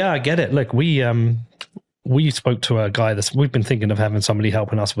 But yeah, I get it. Look, we spoke to a guy we've been thinking of having somebody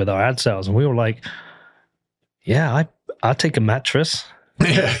helping us with our ad sales, and we were like, yeah, I'll take a mattress.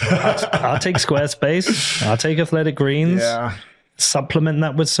 I'll take Squarespace. I'll take Athletic Greens. Yeah. Supplement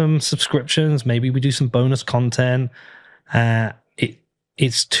that with some subscriptions. Maybe we do some bonus content.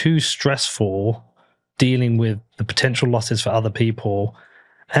 It's too stressful dealing with the potential losses for other people.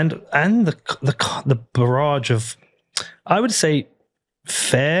 And the barrage of, I would say,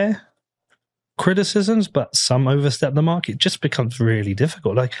 fair criticisms, but some overstep the mark. It just becomes really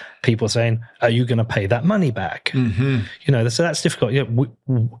difficult. Like people saying, "Are you going to pay that money back?" Mm-hmm. So that's difficult. Yeah,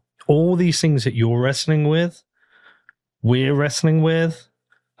 all these things that you're wrestling with, we're wrestling with.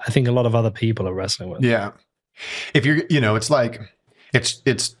 I think a lot of other people are wrestling with. Yeah, if you're, it's like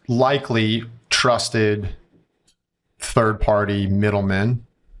it's likely trusted third-party middlemen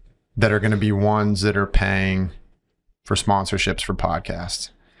that are going to be ones that are paying for sponsorships for podcasts.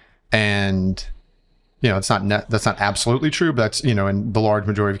 And, that's not absolutely true, but that's, in the large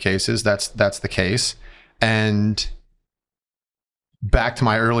majority of cases, that's the case. And back to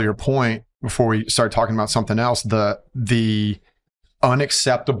my earlier point, before we start talking about something else, the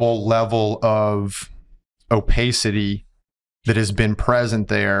unacceptable level of opacity that has been present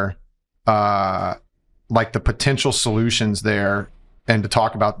there, like the potential solutions there, and to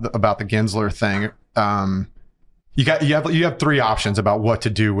talk about the Gensler thing, you have three options about what to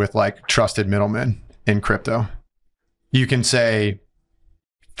do with like trusted middlemen in crypto. You can say,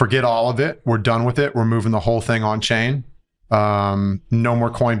 forget all of it. We're done with it. We're moving the whole thing on chain. No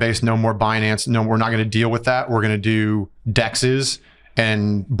more Coinbase, no more Binance. No, we're not going to deal with that. We're going to do DEXs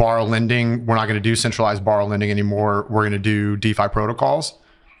and borrow lending. We're not going to do centralized borrow lending anymore. We're going to do DeFi protocols.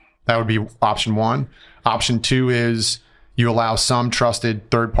 That would be option one. Option two is you allow some trusted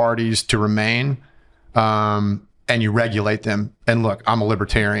third parties to remain, and you regulate them. And look, I'm a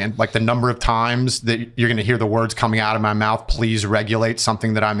libertarian. Like the number of times that you're going to hear the words coming out of my mouth, please regulate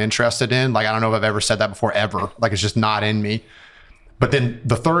something that I'm interested in. Like, I don't know if I've ever said that before, ever. Like, it's just not in me. But then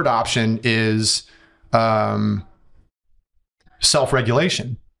the third option is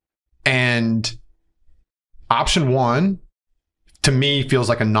self-regulation. And option one, to me, feels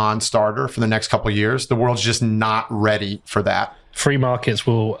like a non-starter for the next couple of years. The world's just not ready for that. Free markets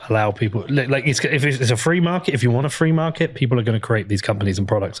will allow people, like if it's a free market, if you want a free market, people are going to create these companies and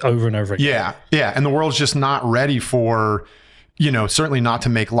products over and over again. Yeah. And the world's just not ready for, certainly not to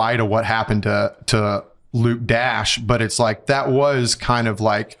make light of what happened to Luke Dash, but it's like, that was kind of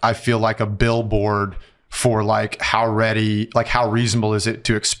like, I feel like a billboard for like how reasonable is it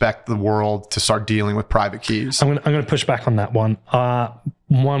to expect the world to start dealing with private keys? I'm going to push back on that one.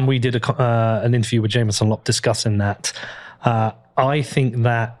 We did an interview with Jameson Lopp discussing that. I think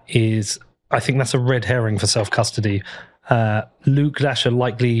that's a red herring for self-custody. Luke Lasher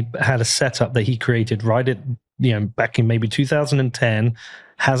likely had a setup that he created back in maybe 2010,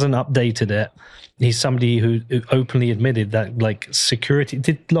 hasn't updated it. He's somebody who openly admitted that like security,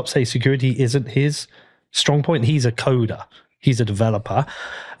 did Lopp say security isn't his strong point? He's a coder. He's a developer.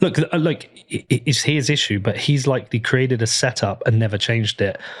 Look, it's his issue, but he's likely created a setup and never changed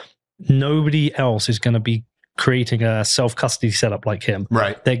it. Nobody else is going to be creating a self-custody setup like him.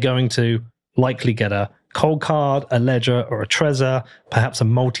 Right. They're going to likely get a cold card, a ledger, or a Trezor, perhaps a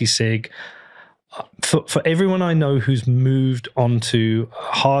multi-sig. For everyone I know who's moved onto a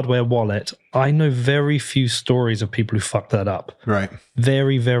hardware wallet, I know very few stories of people who fucked that up. Right.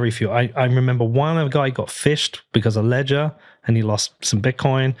 Very, very few. I remember a guy got phished because of Ledger and he lost some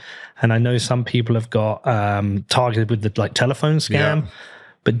Bitcoin. And I know some people have got targeted with the telephone scam. Yeah.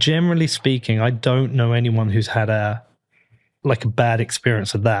 But generally speaking, I don't know anyone who's had a bad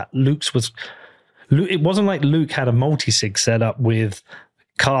experience of that. It wasn't like Luke had a multi-sig setup with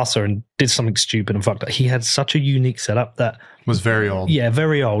Casa and did something stupid and fucked up. He had such a unique setup that was very old. Yeah,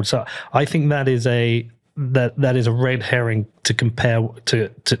 very old. So I think that is a red herring to compare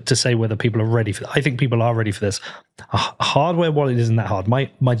to say whether people are ready for that. I think people are ready for this. A hardware wallet isn't that hard.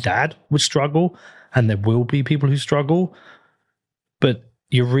 My dad would struggle, and there will be people who struggle, but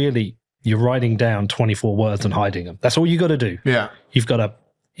you're writing down 24 words and hiding them. That's all you got to do. Yeah. You've got to,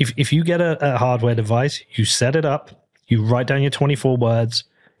 if you get a hardware device, you set it up, you write down your 24 words,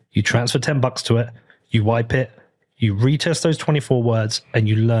 you transfer $10 to it, you wipe it, you retest those 24 words, and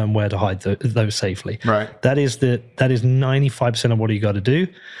you learn where to hide those safely. Right. That is 95% of what you got to do.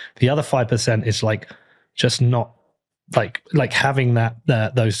 The other 5% is just not having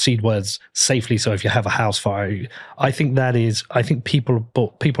those seed words safely. So if you have a house fire, I think people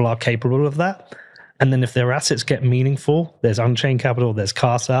are capable of that. And then if their assets get meaningful, there's Unchained Capital, there's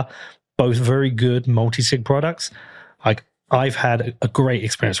Casa, both very good multi-sig products. I've had a great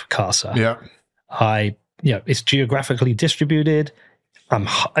experience with Casa. Yeah. It's geographically distributed.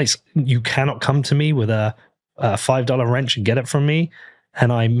 You cannot come to me with a $5 wrench and get it from me.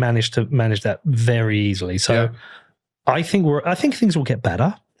 And I managed to manage that very easily. So yeah. I think things will get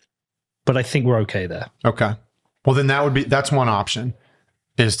better, but I think we're okay there. Okay. Well, then that's one option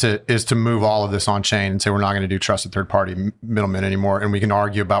is to move all of this on chain and say, we're not going to do trusted third party middlemen anymore. And we can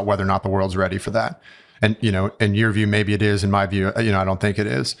argue about whether or not the world's ready for that. And, in your view, maybe it is. In my view, I don't think it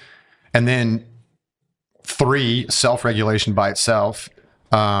is. And then 3, self-regulation by itself.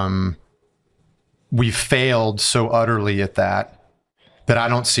 We've failed so utterly at that I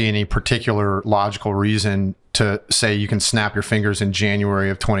don't see any particular logical reason to say you can snap your fingers in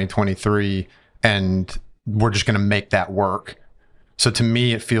January of 2023 and we're just going to make that work. So to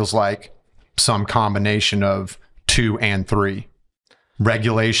me, it feels like some combination of 2 and 3.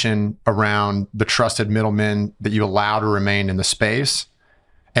 Regulation around the trusted middlemen that you allow to remain in the space,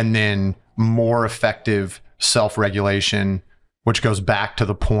 and then more effective self-regulation, which goes back to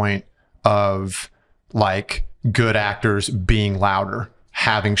the point of good actors being louder,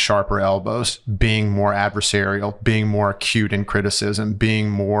 having sharper elbows, being more adversarial, being more acute in criticism,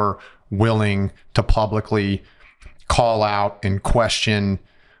 being more willing to publicly call out and question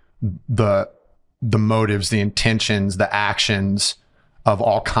the motives, the intentions, the actions of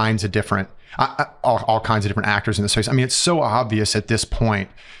all kinds of different actors in the space. I mean, it's so obvious at this point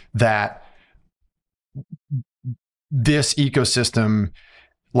that this ecosystem,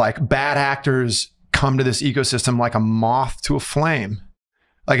 bad actors come to this ecosystem like a moth to a flame.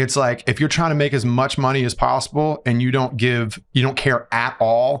 It's if you're trying to make as much money as possible and you don't care at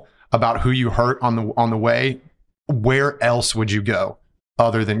all about who you hurt on the way, where else would you go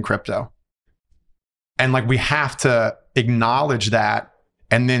other than crypto? And we have to acknowledge that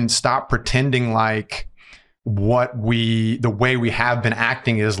and then stop pretending the way we have been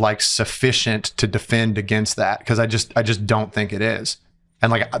acting is sufficient to defend against that. Because I just don't think it is.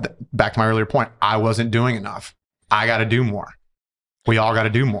 And back to my earlier point, I wasn't doing enough. I got to do more. We all got to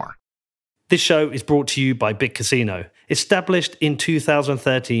do more. This show is brought to you by BitCasino. Established in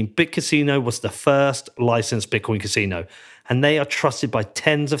 2013, BitCasino was the first licensed Bitcoin casino, and they are trusted by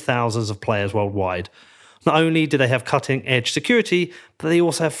tens of thousands of players worldwide. Not only do they have cutting-edge security, but they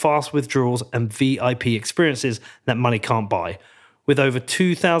also have fast withdrawals and VIP experiences that money can't buy. With over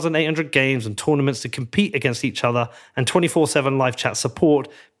 2,800 games and tournaments to compete against each other and 24/7 live chat support,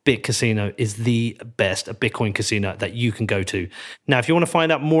 BitCasino is the best Bitcoin casino that you can go to. Now, if you want to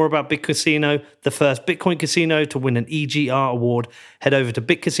find out more about BitCasino, the first Bitcoin casino to win an EGR award, head over to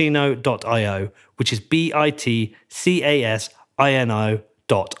bitcasino.io, which is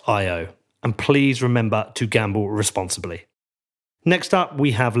BITCASINO.io. And please remember to gamble responsibly. Next up,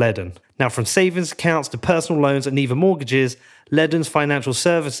 we have Ledn. Now, from savings accounts to personal loans and even mortgages, Ledn's financial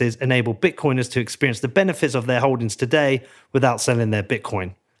services enable Bitcoiners to experience the benefits of their holdings today without selling their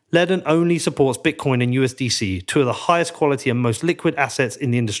Bitcoin. Ledn only supports Bitcoin and USDC, two of the highest quality and most liquid assets in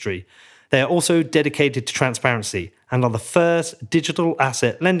the industry. They are also dedicated to transparency and are the first digital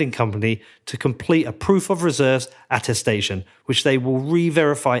asset lending company to complete a proof of reserves attestation, which they will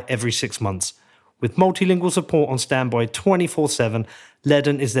re-verify every 6 months. With multilingual support on standby 24/7,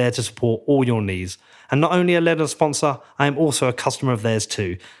 Ledn is there to support all your needs. And not only a Ledn sponsor, I am also a customer of theirs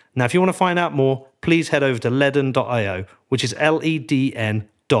too. Now, if you want to find out more, please head over to ledn.io, which is LEDN.io.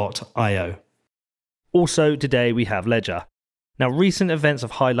 Also, today we have Ledger. Now, recent events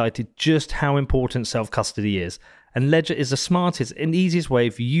have highlighted just how important self-custody is, and Ledger is the smartest and easiest way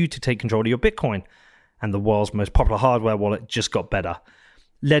for you to take control of your Bitcoin. And the world's most popular hardware wallet just got better.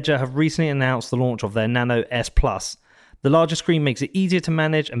 Ledger have recently announced the launch of their Nano S Plus. The larger screen makes it easier to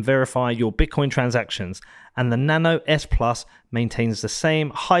manage and verify your Bitcoin transactions, and the Nano S Plus maintains the same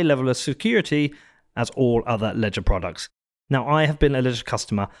high level of security as all other Ledger products. Now, I have been a Ledger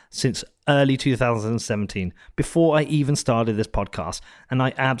customer since early 2017, before I even started this podcast, and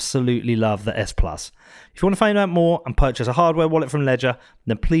I absolutely love the S Plus. If you want to find out more and purchase a hardware wallet from Ledger,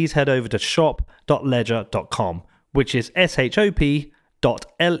 then please head over to shop.ledger.com, which is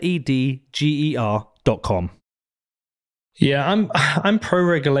shop.ledger.com. Yeah, I'm pro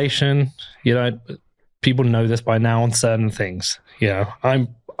regulation. You know, people know this by now on certain things. You know, I'm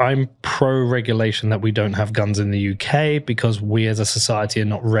pro regulation that we don't have guns in the UK because we as a society are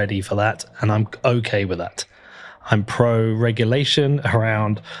not ready for that, and I'm okay with that. I'm pro regulation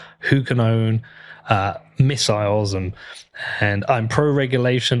around who can own missiles, and I'm pro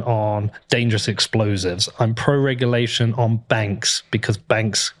regulation on dangerous explosives. I'm pro regulation on banks because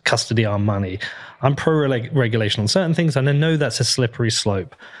banks custody our money. I'm pro regulation on certain things, and I know that's a slippery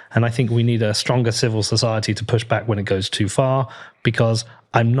slope. And I think we need a stronger civil society to push back when it goes too far, because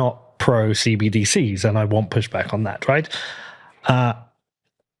I'm not pro CBDCs and I want pushback on that, right?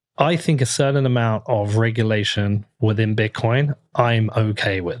 I think a certain amount of regulation within Bitcoin, I'm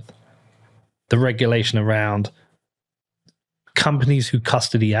okay with. The regulation around companies who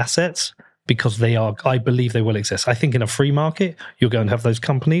custody assets, because I believe they will exist. I think in a free market, you're going to have those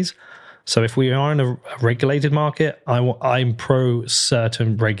companies. So if we are in a regulated market, I'm pro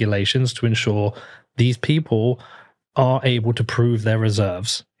certain regulations to ensure these people are able to prove their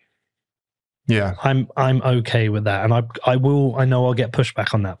reserves. Yeah. I'm okay with that. And I know I'll get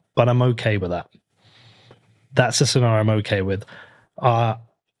pushback on that, but I'm okay with that. That's a scenario I'm okay with. I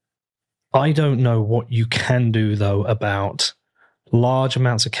don't know what you can do, though, about large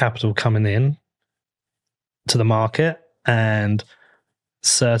amounts of capital coming in to the market and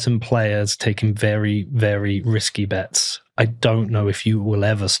certain players taking very, very risky bets. I don't know if you will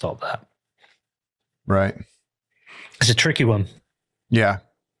ever stop that. Right. It's a tricky one. Yeah.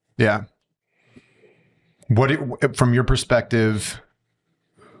 Yeah. From your perspective,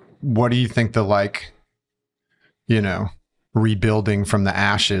 what do you think the rebuilding from the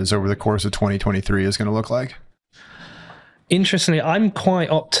ashes over the course of 2023 is going to look like? Interestingly, I'm quite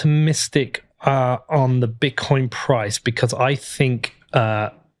optimistic on the Bitcoin price, because I think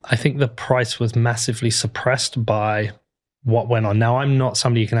the price was massively suppressed by what went on. Now, I'm not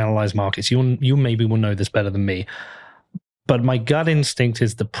somebody who can analyze markets. You maybe will know this better than me, but my gut instinct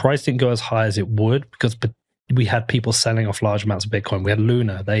is the price didn't go as high as it would because we had people selling off large amounts of Bitcoin. We had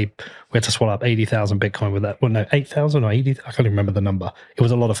Luna. We had to swallow up 80,000 Bitcoin with that. Well, no, 8,000 or 80. I can't even remember the number. It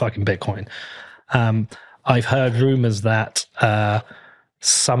was a lot of fucking Bitcoin. I've heard rumors that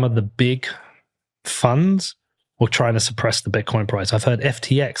some of the big funds were trying to suppress the Bitcoin price. I've heard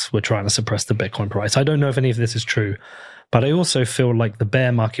FTX were trying to suppress the Bitcoin price. I don't know if any of this is true, but I also feel like the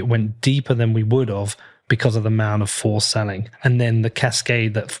bear market went deeper than we would have because of the amount of forced selling, and then the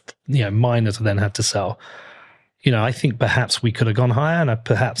cascade that miners then had to sell. I think perhaps we could have gone higher, and I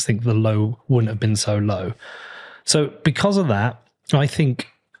perhaps think the low wouldn't have been so low. So because of that, I think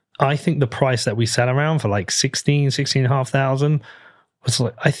the price that we sat around for like 16,500 was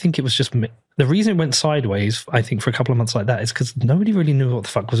like, I think it was just the reason it went sideways, I think, for a couple of months like that is because nobody really knew what the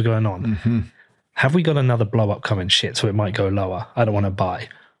fuck was going on. Mm-hmm. Have we got another blow up coming? Shit, so it might go lower. I don't want to buy,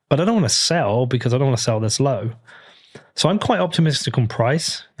 but I don't want to sell because I don't want to sell this low. So I'm quite optimistic on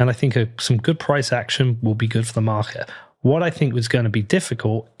price, and I think some good price action will be good for the market. What I think was going to be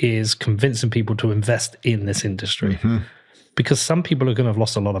difficult is convincing people to invest in this industry, because some people are going to have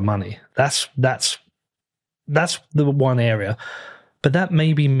lost a lot of money. That's the one area. But that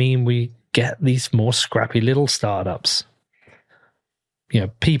maybe mean we get these more scrappy little startups.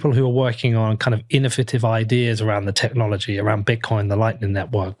 People who are working on kind of innovative ideas around the technology, around Bitcoin, the Lightning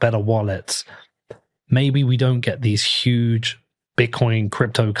Network, better wallets. Maybe we don't get these huge Bitcoin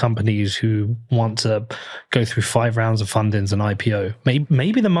crypto companies who want to go through 5 rounds of fundings and IPO.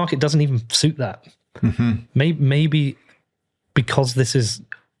 Maybe the market doesn't even suit that. Maybe because this is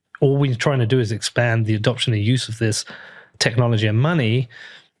all we're trying to do is expand the adoption and use of this technology and money,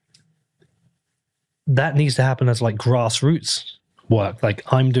 that needs to happen as like grassroots work, like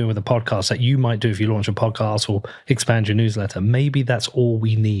I'm doing with a podcast, that you might do if you launch a podcast or expand your newsletter. Maybe that's all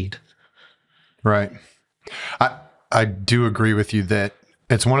we need. Right. I do agree with you that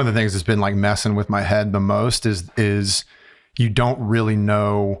it's one of the things that's been like messing with my head the most is you don't really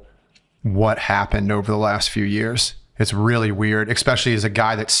know what happened over the last few years. It's really weird, especially as a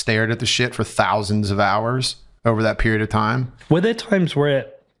guy that stared at the shit for thousands of hours over that period of time. Were there times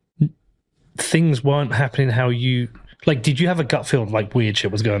where things weren't happening how you, like, did you have a gut feel like weird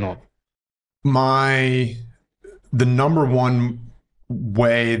shit was going on? The number one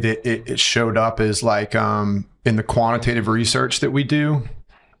way that it showed up is like in the quantitative research that we do,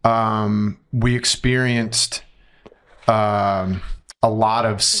 we experienced a lot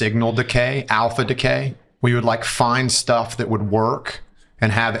of signal decay, alpha decay. We would like find stuff that would work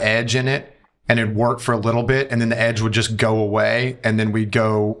and have edge in it, and it'd work for a little bit, and then the edge would just go away, and then we'd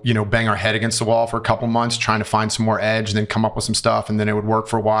go, bang our head against the wall for a couple months trying to find some more edge, and then come up with some stuff, and then it would work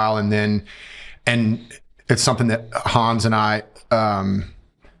for a while, and it's something that Hans and I,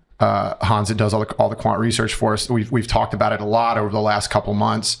 Hans that does all the quant research for us, we've talked about it a lot over the last couple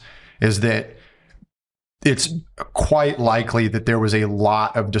months, is that it's quite likely that there was a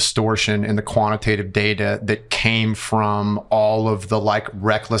lot of distortion in the quantitative data that came from all of the like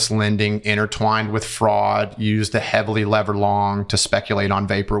reckless lending intertwined with fraud used to heavily lever long to speculate on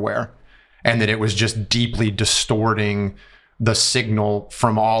vaporware. And that it was just deeply distorting the signal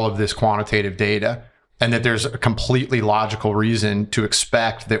from all of this quantitative data. And that there's a completely logical reason to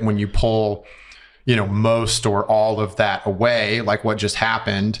expect that when you pull, most or all of that away, like what just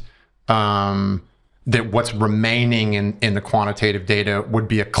happened, that what's remaining in the quantitative data would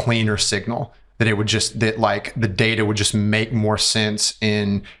be a cleaner signal, that it would just, that like the data would just make more sense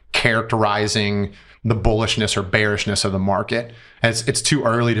in characterizing the bullishness or bearishness of the market. And it's too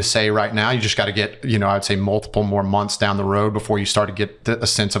early to say right now. You just got to get, I'd say multiple more months down the road before you start to get a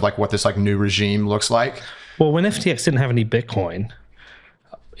sense of like what this like new regime looks like. Well, when FTX didn't have any Bitcoin,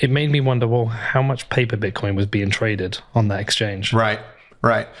 it made me wonder, well, how much paper Bitcoin was being traded on that exchange? Right.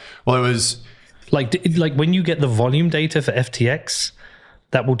 Well, it was like when you get the volume data for FTX,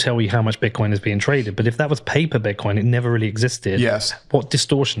 that will tell you how much Bitcoin is being traded. But if that was paper Bitcoin, it never really existed. Yes. What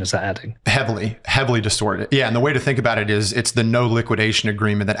distortion is that adding? Heavily distorted. Yeah. And the way to think about it is it's the no liquidation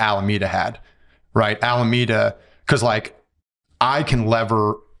agreement that Alameda had, right? Alameda, because like I can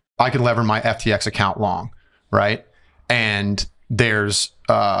lever my FTX account long, right? And there's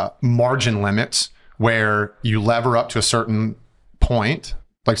margin limits where you lever up to a certain point.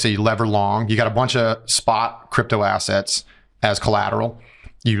 Like say you lever long, you got a bunch of spot crypto assets as collateral.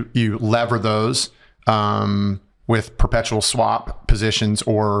 You lever those with perpetual swap positions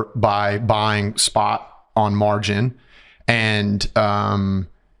or by buying spot on margin, and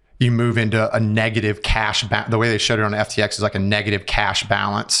you move into a negative cash. The way they showed it on FTX is like a negative cash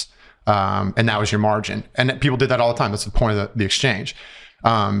balance, and that was your margin. And people did that all the time. That's the point of the exchange.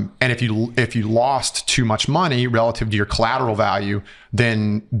 And if you lost too much money relative to your collateral value,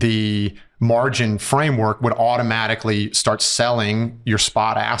 then the margin framework would automatically start selling your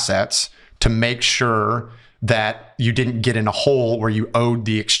spot assets to make sure that you didn't get in a hole where you owed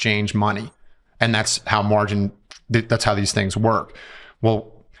the exchange money. And that's how these things work.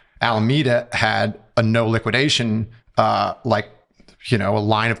 Well, Alameda had a no liquidation, a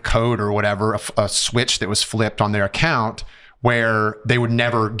line of code or whatever, a switch that was flipped on their account where they would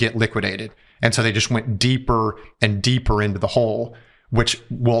never get liquidated. And so they just went deeper and deeper into the hole, which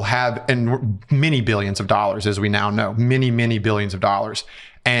will have many billions of dollars, as we now know, many billions of dollars.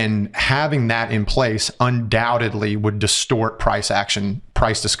 And having that in place undoubtedly would distort price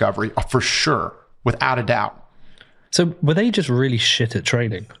discovery for sure, without a doubt. So were they just really shit at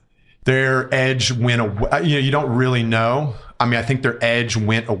trading? Their edge went away. You don't really know. I mean, I think their edge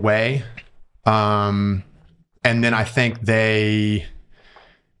went away. And then I think you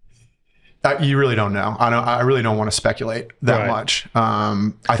really don't know. I really don't want to speculate that much.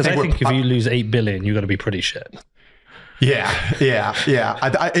 I think if you lose $8 billion, you got to be pretty shit. Yeah.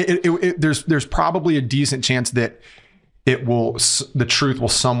 There's probably a decent chance that the truth will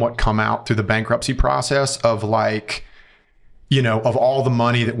somewhat come out through the bankruptcy process of like, of all the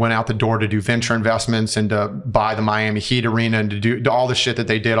money that went out the door to do venture investments and to buy the Miami Heat arena and to do all the shit that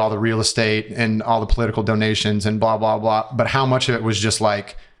they did, all the real estate and all the political donations and blah, blah, blah. But how much of it was just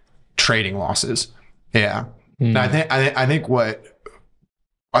like trading losses? Yeah. And I think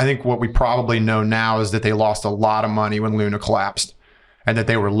what we probably know now is that they lost a lot of money when Luna collapsed, and that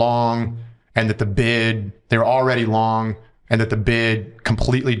they were long, and that they were already long, and that the bid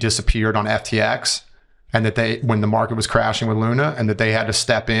completely disappeared on FTX, and that when the market was crashing with Luna, and that they had to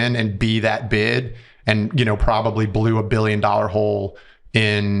step in and be that bid, and probably blew $1 billion hole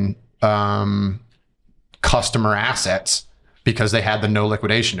in customer assets because they had the no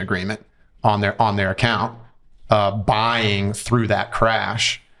liquidation agreement on their account, buying through that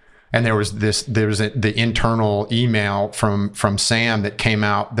crash. And there was the internal email from Sam that came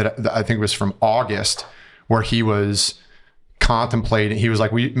out that I think was from August, where he was contemplating. He was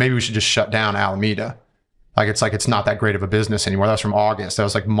like, maybe we should just shut down Alameda. It's not that great of a business anymore. That was from August. That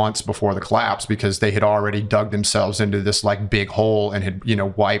was like months before the collapse, because they had already dug themselves into this like big hole and had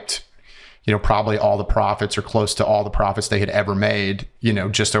wiped probably all the profits or close to all the profits they had ever made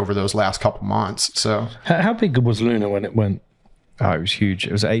just over those last couple months. So how big was Luna when it went? Oh, it was huge.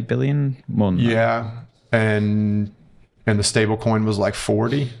 It was 8 billion more than that. Yeah. And the stable coin was like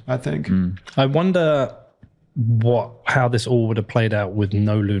 40, I think. I wonder how this all would have played out with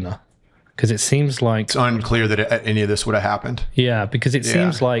no Luna. Because it seems like it's unclear that any of this would have happened. Yeah, because it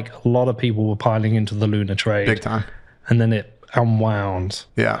seems like a lot of people were piling into the Luna trade. Big time. And then it unwound.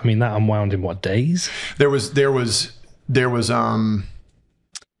 Yeah. I mean, that unwound in what, days? There was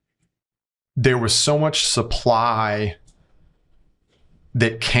so much supply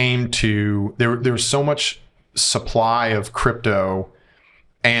that came to there was so much supply of crypto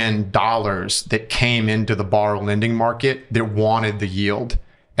and dollars that came into the borrow lending market that wanted the yield,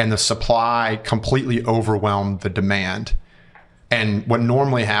 and the supply completely overwhelmed the demand. And what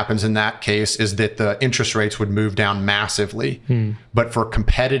normally happens in that case is that the interest rates would move down massively. But for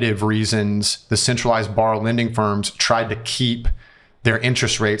competitive reasons, the centralized borrow lending firms tried to keep their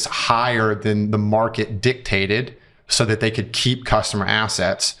interest rates higher than the market dictated, so that they could keep customer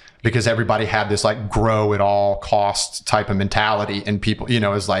assets, because everybody had this like grow at all costs type of mentality. And people,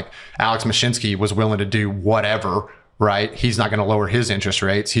 is like Alex Mashinsky was willing to do whatever, right? He's not going to lower his interest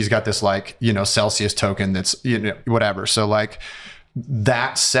rates. He's got this like, Celsius token that's, whatever. So like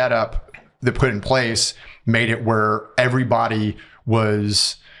that setup that put in place made it where everybody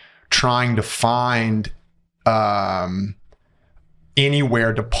was trying to find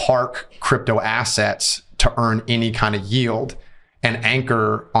anywhere to park crypto assets to earn any kind of yield. And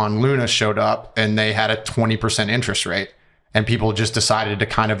Anchor on Luna showed up, and they had a 20% interest rate, and people just decided to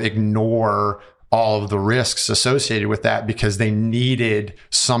kind of ignore all of the risks associated with that, because they needed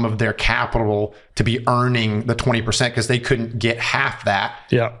some of their capital to be earning the 20%, because they couldn't get half that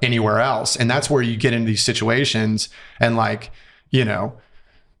anywhere else. And that's where you get into these situations. And like, I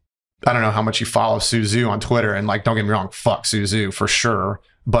don't know how much you follow Suzu on Twitter, and like, don't get me wrong, fuck Suzu for sure.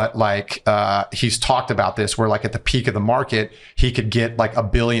 But like, he's talked about this, where like at the peak of the market, he could get like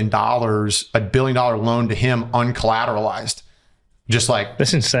 $1 billion loan to him uncollateralized. Just like,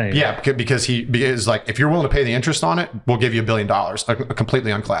 that's insane. Yeah. Because like, if you're willing to pay the interest on it, we'll give you $1 billion,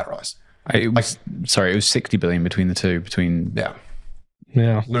 completely uncollateralized. It was 60 billion between the two, yeah.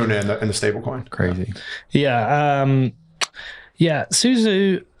 Luna and the stable coin. Crazy. Yeah.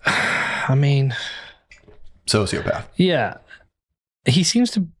 Suzu, I mean, sociopath. Yeah. He seems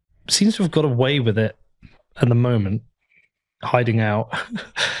to have got away with it at the moment, hiding out.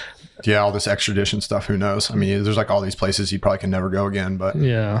 Yeah, all this extradition stuff, who knows? I mean, there's like all these places he probably can never go again, but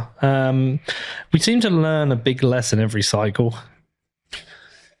yeah. We seem to learn a big lesson every cycle.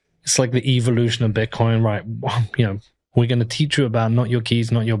 It's like the evolution of Bitcoin, right? We're going to teach you about not your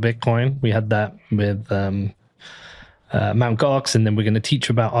keys, not your Bitcoin. We had that with Mt. Gox, and then we're going to teach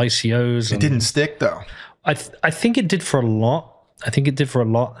you about ICOs. It didn't stick though. I think it did for a lot.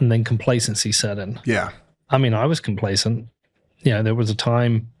 And then complacency set in. Yeah. I mean, I was complacent. There was a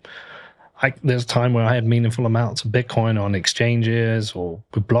time. There's a time where I had meaningful amounts of Bitcoin on exchanges or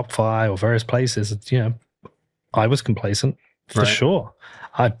with BlockFi or various places. I was complacent for sure.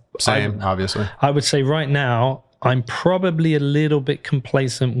 Obviously. I would say right now I'm probably a little bit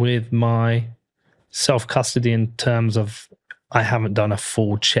complacent with my self-custody in terms of I haven't done a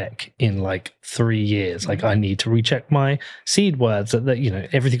full check in like 3 years. Like I need to recheck my seed words,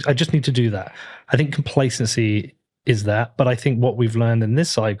 everything. I just need to do that. I think complacency is that, but I think what we've learned in this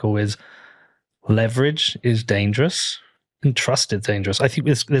cycle is leverage is dangerous. and trust is dangerous. I think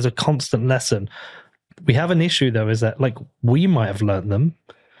there's a constant lesson. We have an issue though, is that like we might have learned them,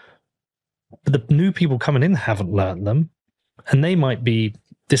 but the new people coming in haven't learned them, and they might be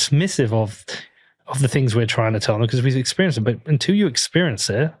dismissive of the things we're trying to tell them because we've experienced it. But until you experience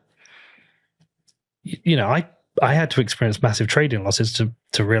it, you know, I had to experience massive trading losses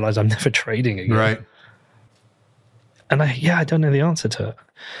to realize I'm never trading again. Right. And I don't know the answer to it.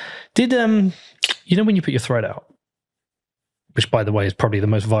 Did you know when you put your thread out, which by the way is probably the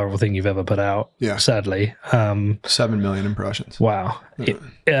most viral thing you've ever put out? Yeah. Sadly. 7 million impressions. Wow.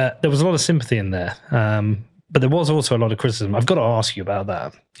 There was a lot of sympathy in there, but there was also a lot of criticism. I've got to ask you about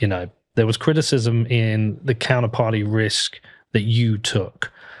that. You know, there was criticism in the counterparty risk that you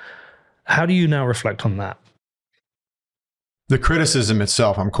took. How do you now reflect on that? The criticism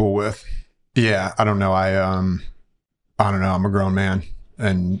itself, I'm cool with. Yeah, I don't know. I don't know. I'm a grown man,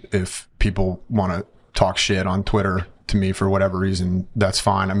 and if people want to talk shit on Twitter to me for whatever reason, that's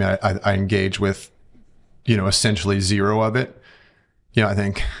fine. I mean, I engage with, you know, essentially zero of it. You know, I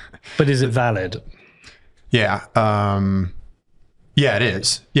think. But is it valid? Yeah. Yeah, it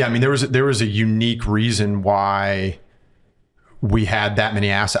is. Yeah, I mean, there was a unique reason why we had that many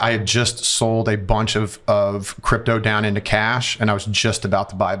assets. I had just sold a bunch of crypto down into cash, and I was just about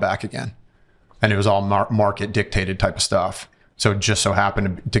to buy back again. And it was all market dictated type of stuff. So it just so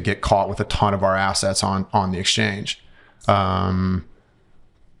happened to get caught with a ton of our assets on the exchange. And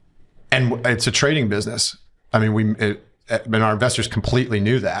it's a trading business. I mean, and our investors completely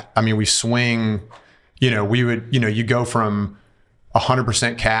knew that. I mean, we swing, you know, you go from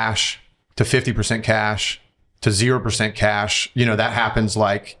 100% cash to 50% cash to 0% cash. You know, that happens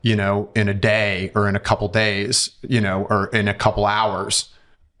like, you know, in a day or in a couple days, you know, or in a couple hours.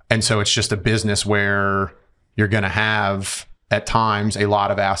 And so it's just a business where you're going to have at times a lot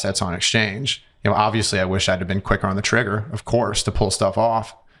of assets on exchange. You know, obviously I wish I'd have been quicker on the trigger, of course, to pull stuff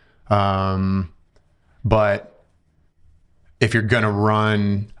off. But if you're going to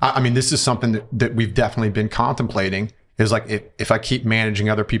run, I mean, this is something that we've definitely been contemplating, is like, if I keep managing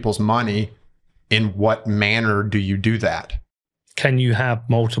other people's money, in what manner do you do that? Can you have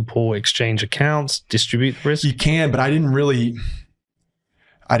multiple exchange accounts, distribute the risk? You can, but I didn't really,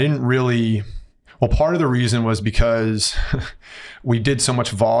 well, part of the reason was because we did so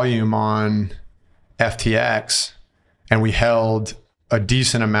much volume on FTX, and we held a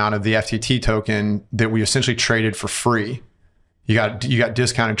decent amount of the FTT token that we essentially traded for free. You got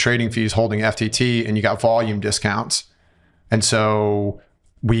discounted trading fees holding FTT, and you got volume discounts. And so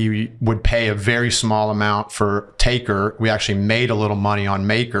we would pay a very small amount for Taker. We actually made a little money on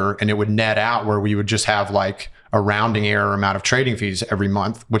Maker, and it would net out where we would just have like a rounding error amount of trading fees every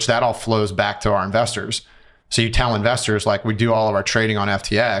month, which that all flows back to our investors. So you tell investors, like, we do all of our trading on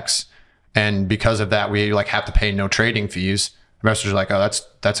FTX, and because of that, we like have to pay no trading fees. Investors are like, oh,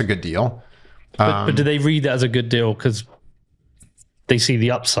 that's a good deal. But do they read that as a good deal because they see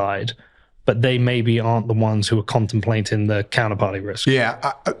the upside, but they maybe aren't the ones who are contemplating the counterparty risk?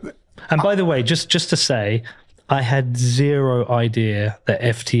 Yeah. And by the way, just to say, I had zero idea that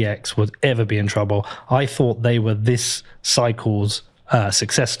FTX would ever be in trouble. I thought they were this cycle's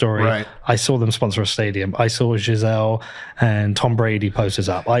success story. Right. I saw them sponsor a stadium. I saw Giselle and Tom Brady posters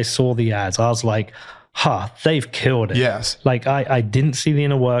up. I saw the ads. I was like, they've killed it. Yes. Like I didn't see the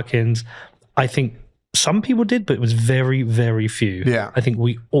inner workings. I think some people did, but it was very, very few. Yeah. I think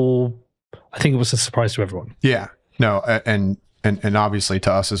it was a surprise to everyone. Yeah. No, and obviously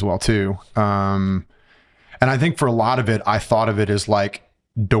to us as well too. And I think for a lot of it, I thought of it as like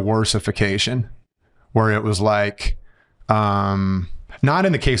diversification, where it was like, not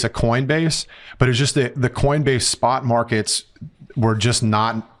in the case of Coinbase, but it's just the Coinbase spot markets were just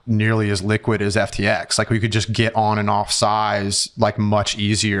not nearly as liquid as FTX. Like we could just get on and off size like much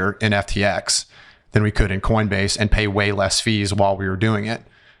easier in FTX than we could in Coinbase, and pay way less fees while we were doing it.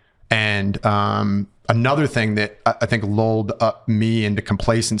 And another thing that I think lulled me into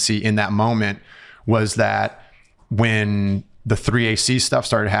complacency in that moment was that when the 3AC stuff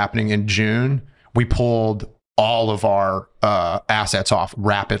started happening in June, we pulled all of our assets off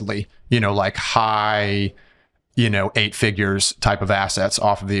rapidly, like high, 8 figures type of assets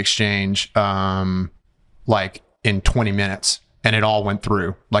off of the exchange, like in 20 minutes, and it all went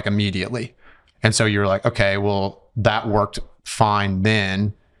through like immediately. And so you're like, okay, well, that worked fine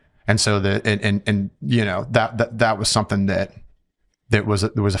then. And so that was something that was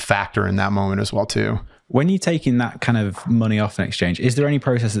a factor in that moment as well too. When you're taking that kind of money off an exchange, is there any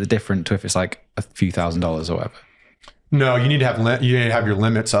process that's different to if it's like a few $1,000s or whatever? No, you need to have your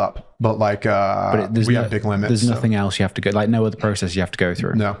limits up, but like we have big limits. There's nothing else you have to go, like no other process you have to go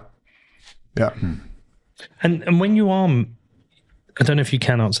through. No. Yeah. And when you are, I don't know if you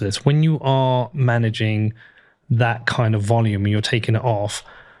can answer this, when you are managing that kind of volume and you're taking it off,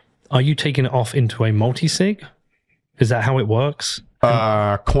 are you taking it off into a multi-sig? Is that how it works?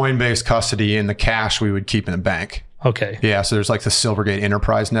 Coinbase custody and the cash we would keep in the bank. Okay. Yeah, so there's like the Silvergate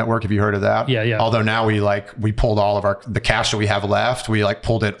Enterprise Network. Have you heard of that? Yeah. Although now we pulled all of the cash that we have left. We like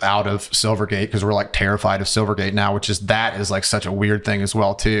pulled it out of Silvergate because we're like terrified of Silvergate now, which is like such a weird thing as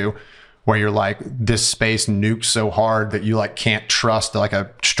well too, where you're like, this space nukes so hard that you like can't trust like a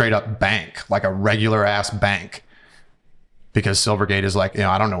straight up bank, like a regular ass bank, because Silvergate is like,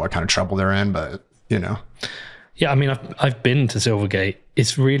 I don't know what kind of trouble they're in, but Yeah, I mean, I've been to Silvergate.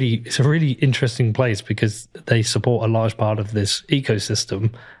 It's a really interesting place because they support a large part of this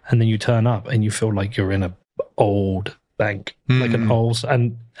ecosystem, and then you turn up and you feel like you're in an old bank, like an old.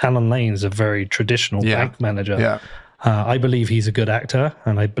 And Alan Lane's a very traditional bank manager. Yeah, I believe he's a good actor,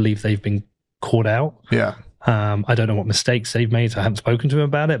 and I believe they've been caught out. Yeah, I don't know what mistakes they've made. So I haven't spoken to him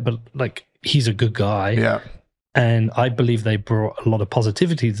about it, but like he's a good guy. Yeah. And I believe they brought a lot of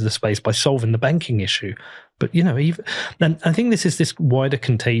positivity to the space by solving the banking issue. But, and I think this is this wider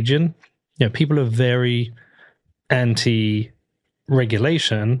contagion. People are very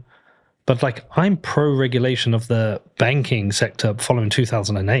anti-regulation, but like I'm pro-regulation of the banking sector following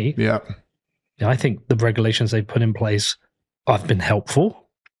 2008. Yeah. I think the regulations they put in place have been helpful.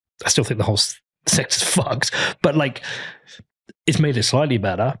 I still think the whole sector's fucked, but like it's made it slightly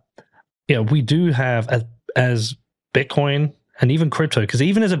better. We do have as Bitcoin and even crypto, because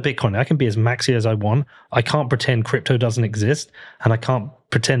even as a Bitcoin, I can be as maxi as I want. I can't pretend crypto doesn't exist, and I can't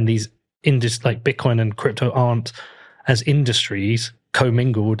pretend these like Bitcoin and crypto aren't as industries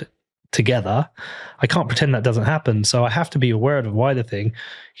commingled together. I can't pretend that doesn't happen. So I have to be aware of the wider thing.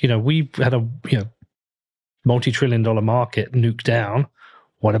 We had a multi-trillion-dollar market nuke down.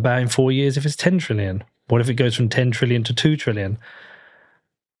 What about in 4 years if it's 10 trillion? What if it goes from 10 trillion to 2 trillion?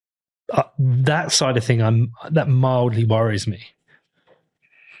 That side of thing, that mildly worries me.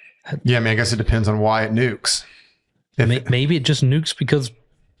 Yeah, I mean, I guess it depends on why it nukes. Maybe it just nukes because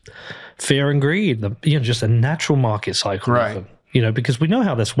fear and greed, just a natural market cycle. Right. Because we know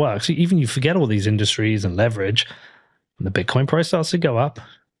how this works. Even you forget all these industries and leverage, when the Bitcoin price starts to go up,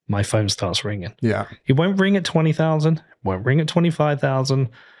 my phone starts ringing. Yeah. It won't ring at 20,000, won't ring at 25,000.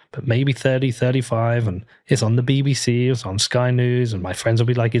 But maybe 30, 35, and it's on the BBC, it's on Sky News, and my friends will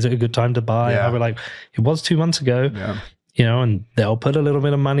be like, is it a good time to buy? Yeah. I'll be like, it was 2 months ago, and they'll put a little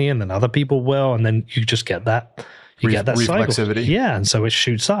bit of money in, and then other people will, and then you just get that. You get that reflexivity. cycle. Yeah, and so it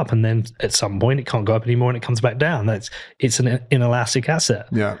shoots up, and then at some point it can't go up anymore, and it comes back down. It's an inelastic asset.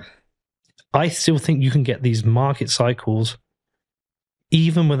 Yeah. I still think you can get these market cycles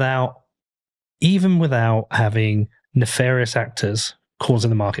even without having nefarious actors causing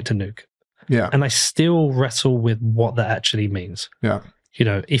the market to nuke. Yeah. And I still wrestle with what that actually means. Yeah.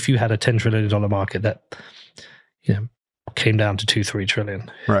 If you had a $10 trillion market that, came down to 2-3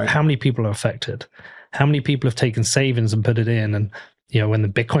 trillion, right? How many people are affected? How many people have taken savings and put it in? And, when the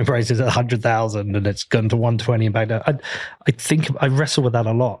Bitcoin price is at 100,000 and it's gone to 120 and back down, I think I wrestle with that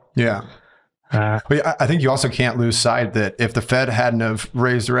a lot. Yeah. I think you also can't lose sight that if the Fed hadn't have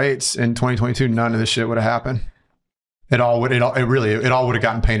raised rates in 2022, none of this shit would have happened. It all would have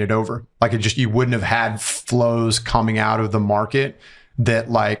gotten painted over. Like you wouldn't have had flows coming out of the market that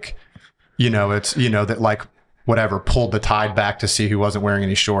that like whatever pulled the tide back to see who wasn't wearing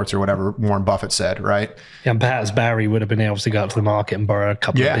any shorts or whatever Warren Buffett said, right? Yeah, and perhaps Barry would have been able to go up to the market and borrow a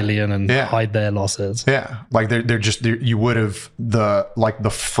couple of billion and hide their losses. Yeah, like you would have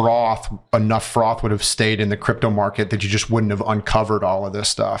enough froth would have stayed in the crypto market that you just wouldn't have uncovered all of this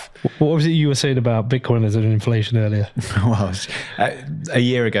stuff. What was it you were saying about Bitcoin as an inflation earlier? Well, a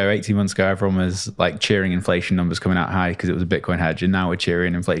year ago, 18 months ago, everyone was like cheering inflation numbers coming out high because it was a Bitcoin hedge, and now we're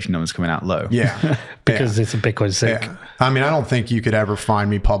cheering inflation numbers coming out low. Yeah, because it's a Bitcoin sink. Yeah. I mean, I don't think you could ever find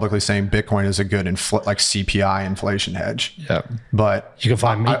me publicly saying Bitcoin is a good CPI inflation hedge. Yeah, but you can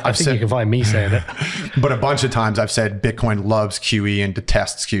find me. I think you can find me saying it. But a bunch of times I've said Bitcoin loves QE and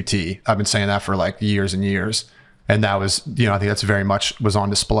detests QT. I've been saying that for like years and years, and that was, I think that's very much was on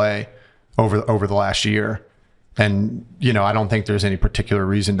display over the last year. And I don't think there's any particular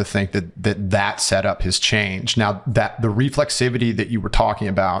reason to think that setup has changed. Now, that the reflexivity that you were talking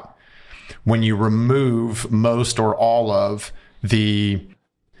about, when you remove most or all of the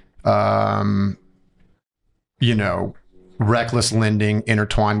reckless lending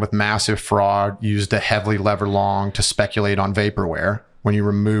intertwined with massive fraud, used a heavily lever long to speculate on vaporware, when you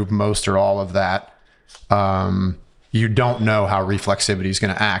remove most or all of that, you don't know how reflexivity is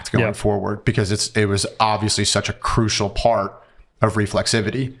going to act going forward, because it was obviously such a crucial part of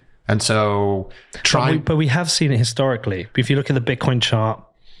reflexivity And so But we have seen it historically. If you look at the Bitcoin chart,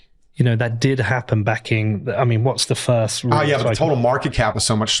 that did happen back in, what's the first? But the total market cap is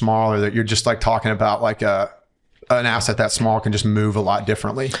so much smaller that you're just like talking about like an asset that small can just move a lot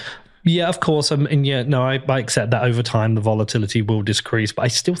differently. Yeah, of course. I accept that over time the volatility will decrease, but I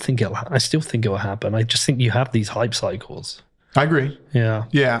still think it will happen. I just think you have these hype cycles. I agree. Yeah.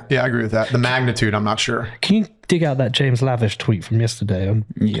 Yeah, I agree with that. The magnitude, I'm not sure. Can you dig out that James Lavish tweet from yesterday? I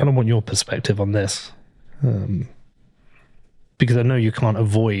kind of want your perspective on this. Because I know you can't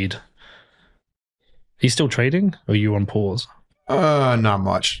avoid. Are you still trading? Or are you on pause? Not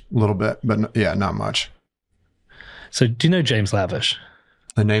much. A little bit, but not much. So do you know James Lavish?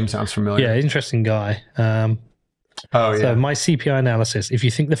 The name sounds familiar. Yeah, interesting guy. So my CPI analysis, if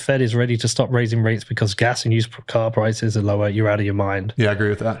you think the Fed is ready to stop raising rates because gas and used car prices are lower, you're out of your mind. Yeah, I agree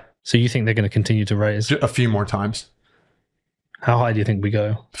with that. So you think they're going to continue to raise? A few more times. How high do you think we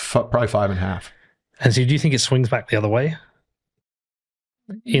go? Probably 5.5. And so do you think it swings back the other way?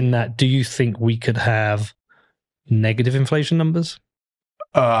 In that, do you think we could have negative inflation numbers?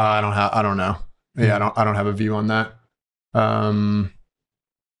 I don't know. Yeah, I don't have a view on that.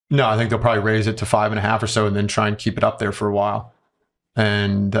 No, I think they'll probably raise it to 5.5 or so and then try and keep it up there for a while.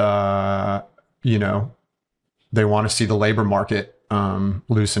 And, they want to see the labor market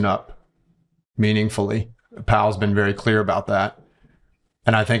loosen up meaningfully. Powell's been very clear about that.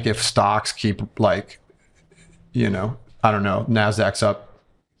 And I think if stocks keep NASDAQ's up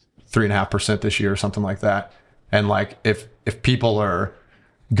 3.5% this year or something like that. And like, if people are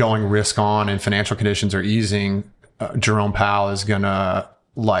going risk on and financial conditions are easing, Jerome Powell is going to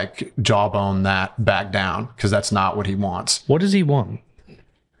like jawbone that back down because that's not what he wants. What does he want?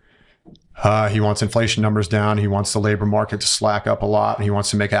 He wants inflation numbers down. He wants the labor market to slack up a lot. And he wants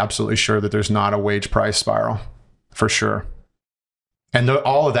to make absolutely sure that there's not a wage price spiral for sure. And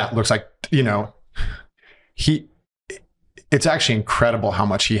all of that looks like, it's actually incredible how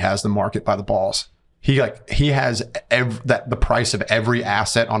much he has the market by the balls. He has the price of every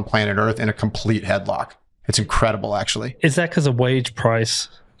asset on planet Earth in a complete headlock. It's incredible, actually. Is that because a wage price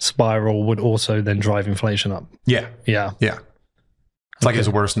spiral would also then drive inflation up? Yeah. Yeah. It's like his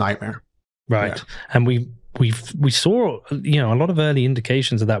worst nightmare. Right. Yeah. And we saw, a lot of early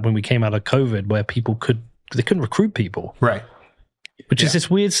indications of that when we came out of COVID, where they couldn't recruit people. Right. Which is this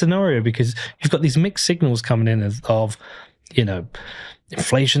weird scenario because you've got these mixed signals coming in of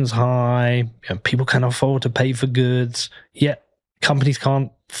inflation's high, people can't afford to pay for goods, yet companies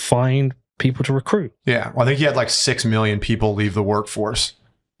can't find people to recruit. Yeah. Well, I think he had like 6 million people leave the workforce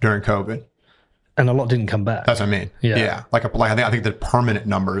during COVID. And a lot didn't come back. That's what I mean. Yeah. I think the permanent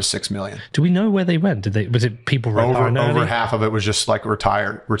number is 6 million. Do we know where they went? Was it people retiring early? Over half of it was just like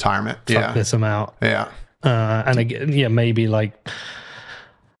retirement. Fuck this amount. Yeah. And again, maybe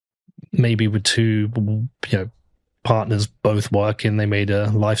with two, partners both working, they made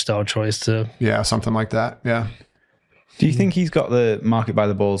a lifestyle choice to. Yeah, something like that. Yeah. Do you think he's got the market by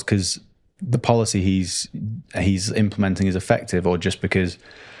the balls because the policy he's implementing is effective, or just because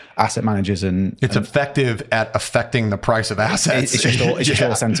asset managers and effective at affecting the price of assets? It's just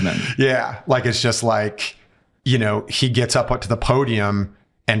all sentiment. Yeah, it's just like he gets up to the podium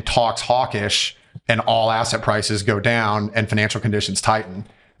and talks hawkish, and all asset prices go down and financial conditions tighten,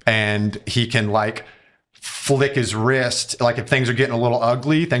 and he can flick his wrist, if things are getting a little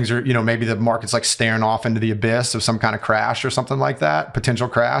ugly, things are, maybe the market's staring off into the abyss of some kind of crash or something like that, potential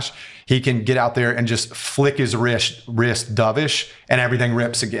crash. He can get out there and just flick his wrist dovish, and everything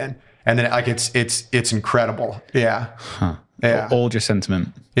rips again. And then it's incredible. Yeah. Huh. Yeah. All just sentiment.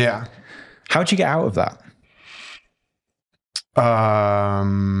 Yeah. How'd you get out of that? I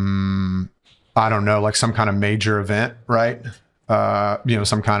don't know, some kind of major event, right?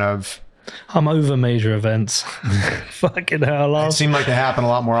 Some kind of. I'm over major events. Fucking hell. It seemed like they happen a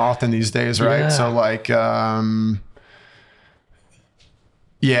lot more often these days, right? Yeah. So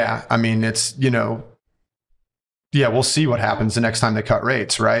it's, we'll see what happens the next time they cut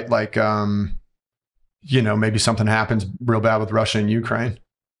rates, right? Maybe something happens real bad with Russia and Ukraine,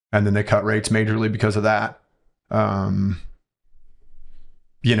 and then they cut rates majorly because of that.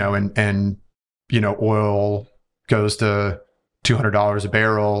 Oil goes to $200 a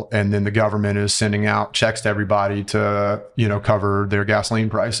barrel, and then the government is sending out checks to everybody to, cover their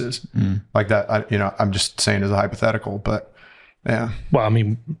gasoline prices like that. I'm just saying as a hypothetical, but yeah. Well,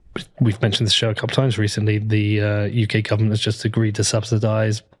 we've mentioned this show a couple times recently. The UK government has just agreed to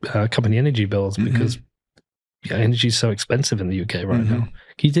subsidize company energy bills because energy is so expensive in the UK right now.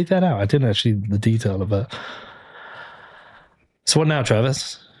 Can you dig that out? I didn't actually the detail of it. So what now,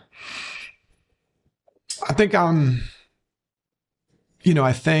 Travis? I think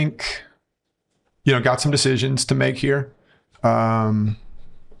I think, got some decisions to make here in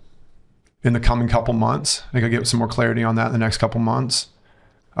the coming couple months. I think I'll get some more clarity on that in the next couple months.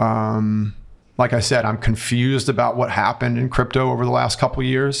 Like I said, I'm confused about what happened in crypto over the last couple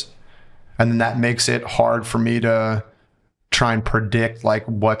years. And then that makes it hard for me to try and predict like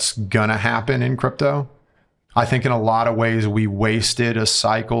what's gonna happen in crypto. I think in a lot of ways we wasted a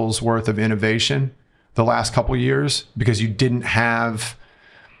cycle's worth of innovation the last couple years because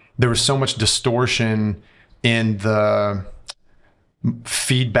there was so much distortion in the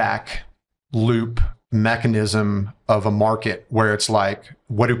feedback loop mechanism of a market where it's like,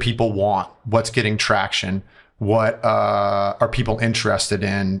 what do people want? What's getting traction? What are people interested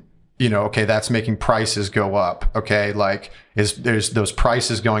in? Okay, that's making prices go up. Okay, like there's those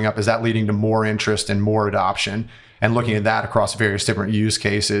prices going up. Is that leading to more interest and more adoption? And looking at that across various different use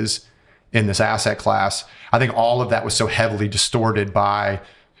cases in this asset class, I think all of that was so heavily distorted by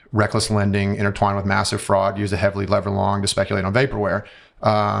reckless lending intertwined with massive fraud, used a heavily lever long to speculate on vaporware.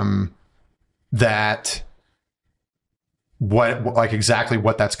 That exactly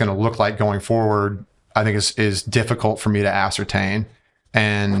what that's going to look like going forward, I think is difficult for me to ascertain.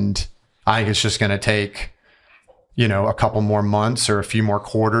 And I think it's just going to take, a couple more months or a few more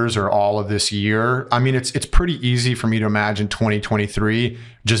quarters or all of this year. I mean, it's pretty easy for me to imagine 2023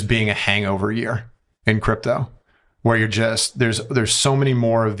 just being a hangover year in crypto, where you're just, there's so many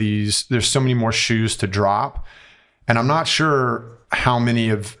more of these, there's so many more shoes to drop. And I'm not sure how many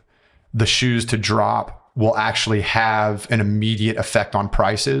of the shoes to drop will actually have an immediate effect on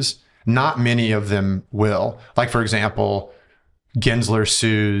prices. Not many of them will. Like, for example, Gensler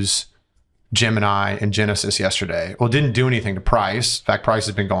sues Gemini and Genesis yesterday. Well, it didn't do anything to price. In fact, price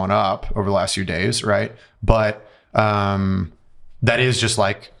has been going up over the last few days, right? But that is just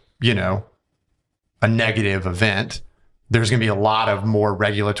like, a negative event. There's going to be a lot of more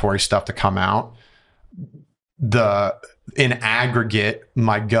regulatory stuff to come out. In aggregate,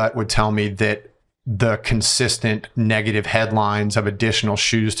 my gut would tell me that the consistent negative headlines of additional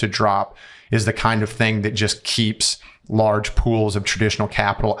shoes to drop is the kind of thing that just keeps large pools of traditional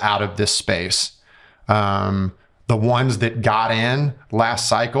capital out of this space. The ones that got in last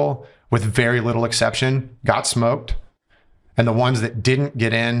cycle, with very little exception, got smoked. And the ones that didn't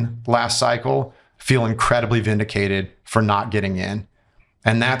get in last cycle feel incredibly vindicated for not getting in.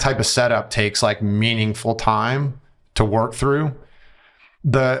 And that type of setup takes like meaningful time to work through.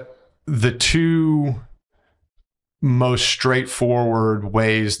 The two most straightforward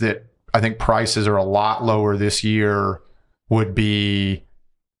ways that I think prices are a lot lower this year would be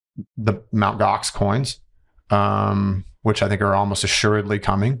the Mt. Gox coins, which I think are almost assuredly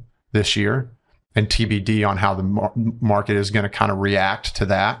coming this year, and TBD on how the market is going to kind of react to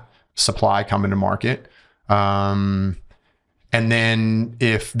that supply coming to market. And then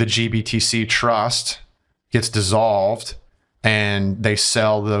if the GBTC trust gets dissolved and they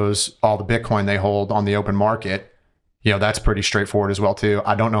sell all the Bitcoin they hold on the open market, that's pretty straightforward as well too.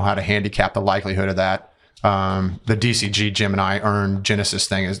 I don't know how to handicap the likelihood of that. The DCG Gemini earned Genesis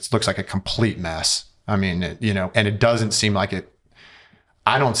thing looks like a complete mess. I mean, and it doesn't seem like it.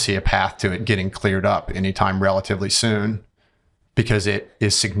 I don't see a path to it getting cleared up anytime relatively soon, because it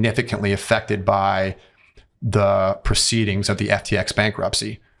is significantly affected by the proceedings of the FTX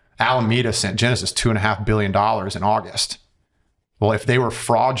bankruptcy. Alameda sent Genesis $2.5 billion in August. Well, if they were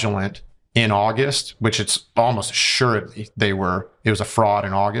fraudulent in August, which it's almost assuredly it was a fraud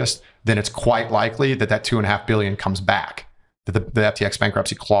in August, then it's quite likely that $2.5 billion comes back, that the FTX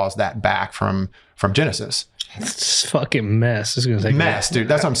bankruptcy claws that back from Genesis. It's a fucking mess. It's going to take mess, dude.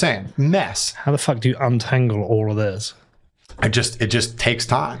 That's what I'm saying. Mess. How the fuck do you untangle all of this? It just takes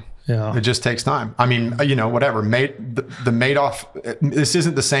time. Yeah. It just takes time. I mean, whatever. The Madoff, this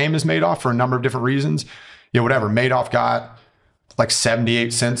isn't the same as Madoff for a number of different reasons. Whatever. Madoff got like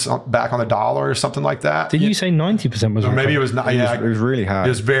 78 cents back on the dollar or something like that. Did you say 90% was? Or maybe it was not. Yeah, it was really high. It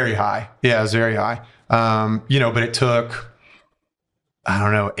was very high. Yeah, it was very high. But it took,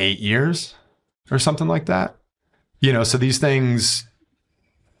 8 years or something like that. So these things,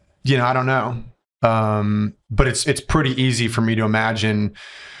 I don't know. But it's pretty easy for me to imagine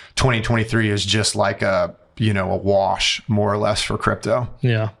 2023 is just like a wash more or less for crypto.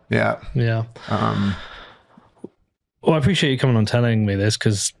 Yeah. Yeah. Yeah. Well, I appreciate you coming on telling me this,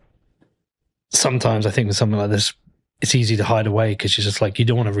 because sometimes I think with something like this, it's easy to hide away because you're just like, you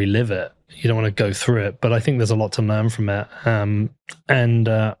don't want to relive it. You don't want to go through it. But I think there's a lot to learn from it. And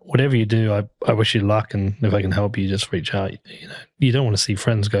whatever you do, I wish you luck. And if I can help you, just reach out. You don't want to see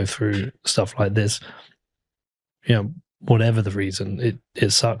friends go through stuff like this. Whatever the reason, it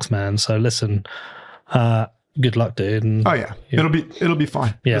sucks, man. So listen, good luck, dude. And, Oh yeah, it'll be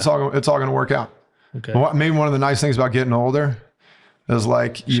fine. Yeah. It's all going to work out. Okay. Maybe one of the nice things about getting older is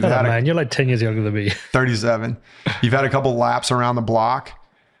like you've Shut had up, man. You're like 10 years younger than me. 37. You've had a couple laps around the block,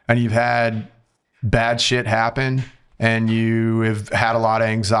 and you've had bad shit happen, and you have had a lot of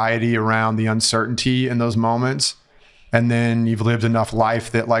anxiety around the uncertainty in those moments. And then you've lived enough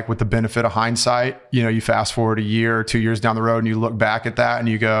life that, like, with the benefit of hindsight, you fast forward a year or 2 years down the road and you look back at that and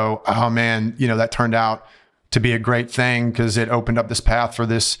you go, oh man, that turned out to be a great thing because it opened up this path for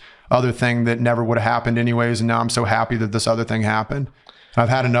this other thing that never would have happened anyways. And now I'm so happy that this other thing happened. I've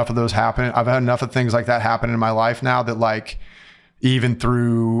had enough of those happen. I've had enough of things like that happen in my life now that, like, even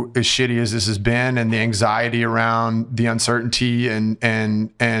through as shitty as this has been and the anxiety around the uncertainty and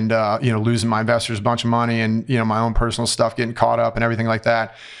losing my investors a bunch of money and, my own personal stuff getting caught up and everything like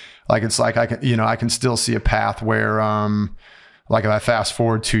that. Like, it's like, I can still see a path where, like, if I fast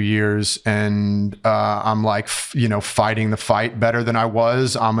forward 2 years and I'm like, fighting the fight better than I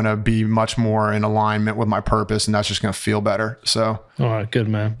was, I'm going to be much more in alignment with my purpose, and that's just going to feel better. So, all right, good,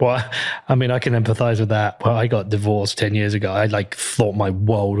 man. Well, I mean, I can empathize with that. Well, I got divorced 10 years ago. I thought my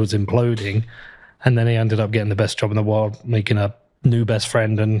world was imploding, and then I ended up getting the best job in the world, making a new best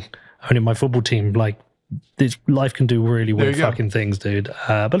friend and owning my football team. Like, this life can do really weird fucking things, dude.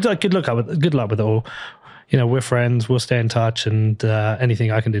 But good luck with it all. We're friends. We'll stay in touch, and anything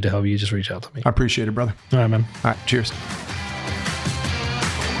I can do to help you, just reach out to me. I appreciate it, brother. All right, man. All right, cheers.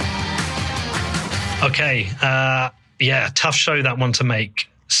 Okay, tough show, that one to make.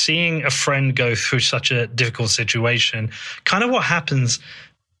 Seeing a friend go through such a difficult situation, kind of what happens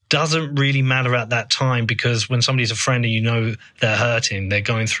doesn't really matter at that time, because when somebody's a friend and they're hurting, they're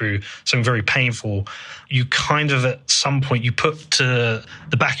going through something very painful, you kind of at some point you put to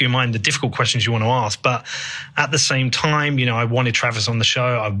the back of your mind the difficult questions you want to ask. But at the same time, I wanted Travis on the show.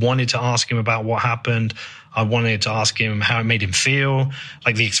 I wanted to ask him about what happened. I wanted to ask him how it made him feel,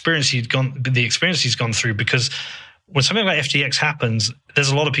 like the experience he's gone through, because when something like FTX happens, there's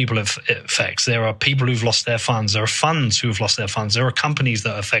a lot of people it affects. There are people who've lost their funds. There are funds who have lost their funds. There are companies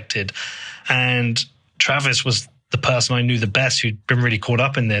that are affected. And Travis was the person I knew the best who'd been really caught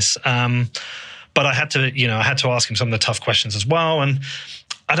up in this. But I had to ask him some of the tough questions as well. And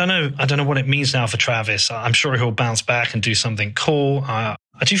I don't know what it means now for Travis. I'm sure he'll bounce back and do something cool. I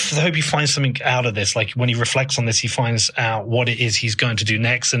do hope he finds something out of this. Like, when he reflects on this, he finds out what it is he's going to do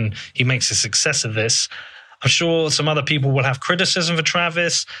next, and he makes a success of this. I'm sure some other people will have criticism for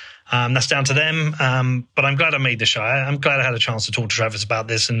Travis. That's down to them. But I'm glad I made the show. I'm glad I had a chance to talk to Travis about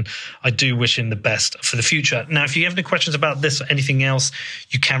this, and I do wish him the best for the future. Now, if you have any questions about this or anything else,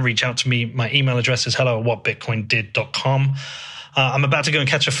 you can reach out to me. My email address is hello@whatbitcoindid.com. I'm about to go and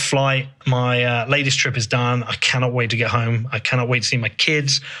catch a flight. My latest trip is done. I cannot wait to get home. I cannot wait to see my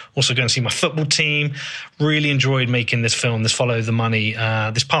kids. Also going to see my football team. Really enjoyed making this film, this Follow the Money,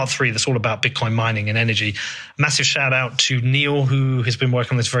 this part 3 that's all about Bitcoin mining and energy. Massive shout out to Neil, who has been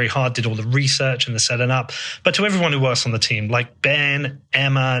working on this very hard, did all the research and the setting up. But to everyone who works on the team, like Ben,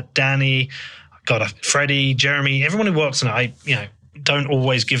 Emma, Danny, Freddie, Jeremy, everyone who works on it, don't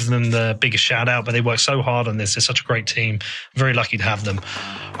always give them the biggest shout out, but they work so hard on this. They're such a great team. I'm very lucky to have them.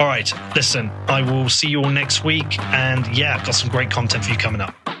 All right, listen, I will see you all next week. And I've got some great content for you coming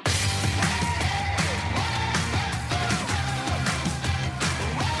up.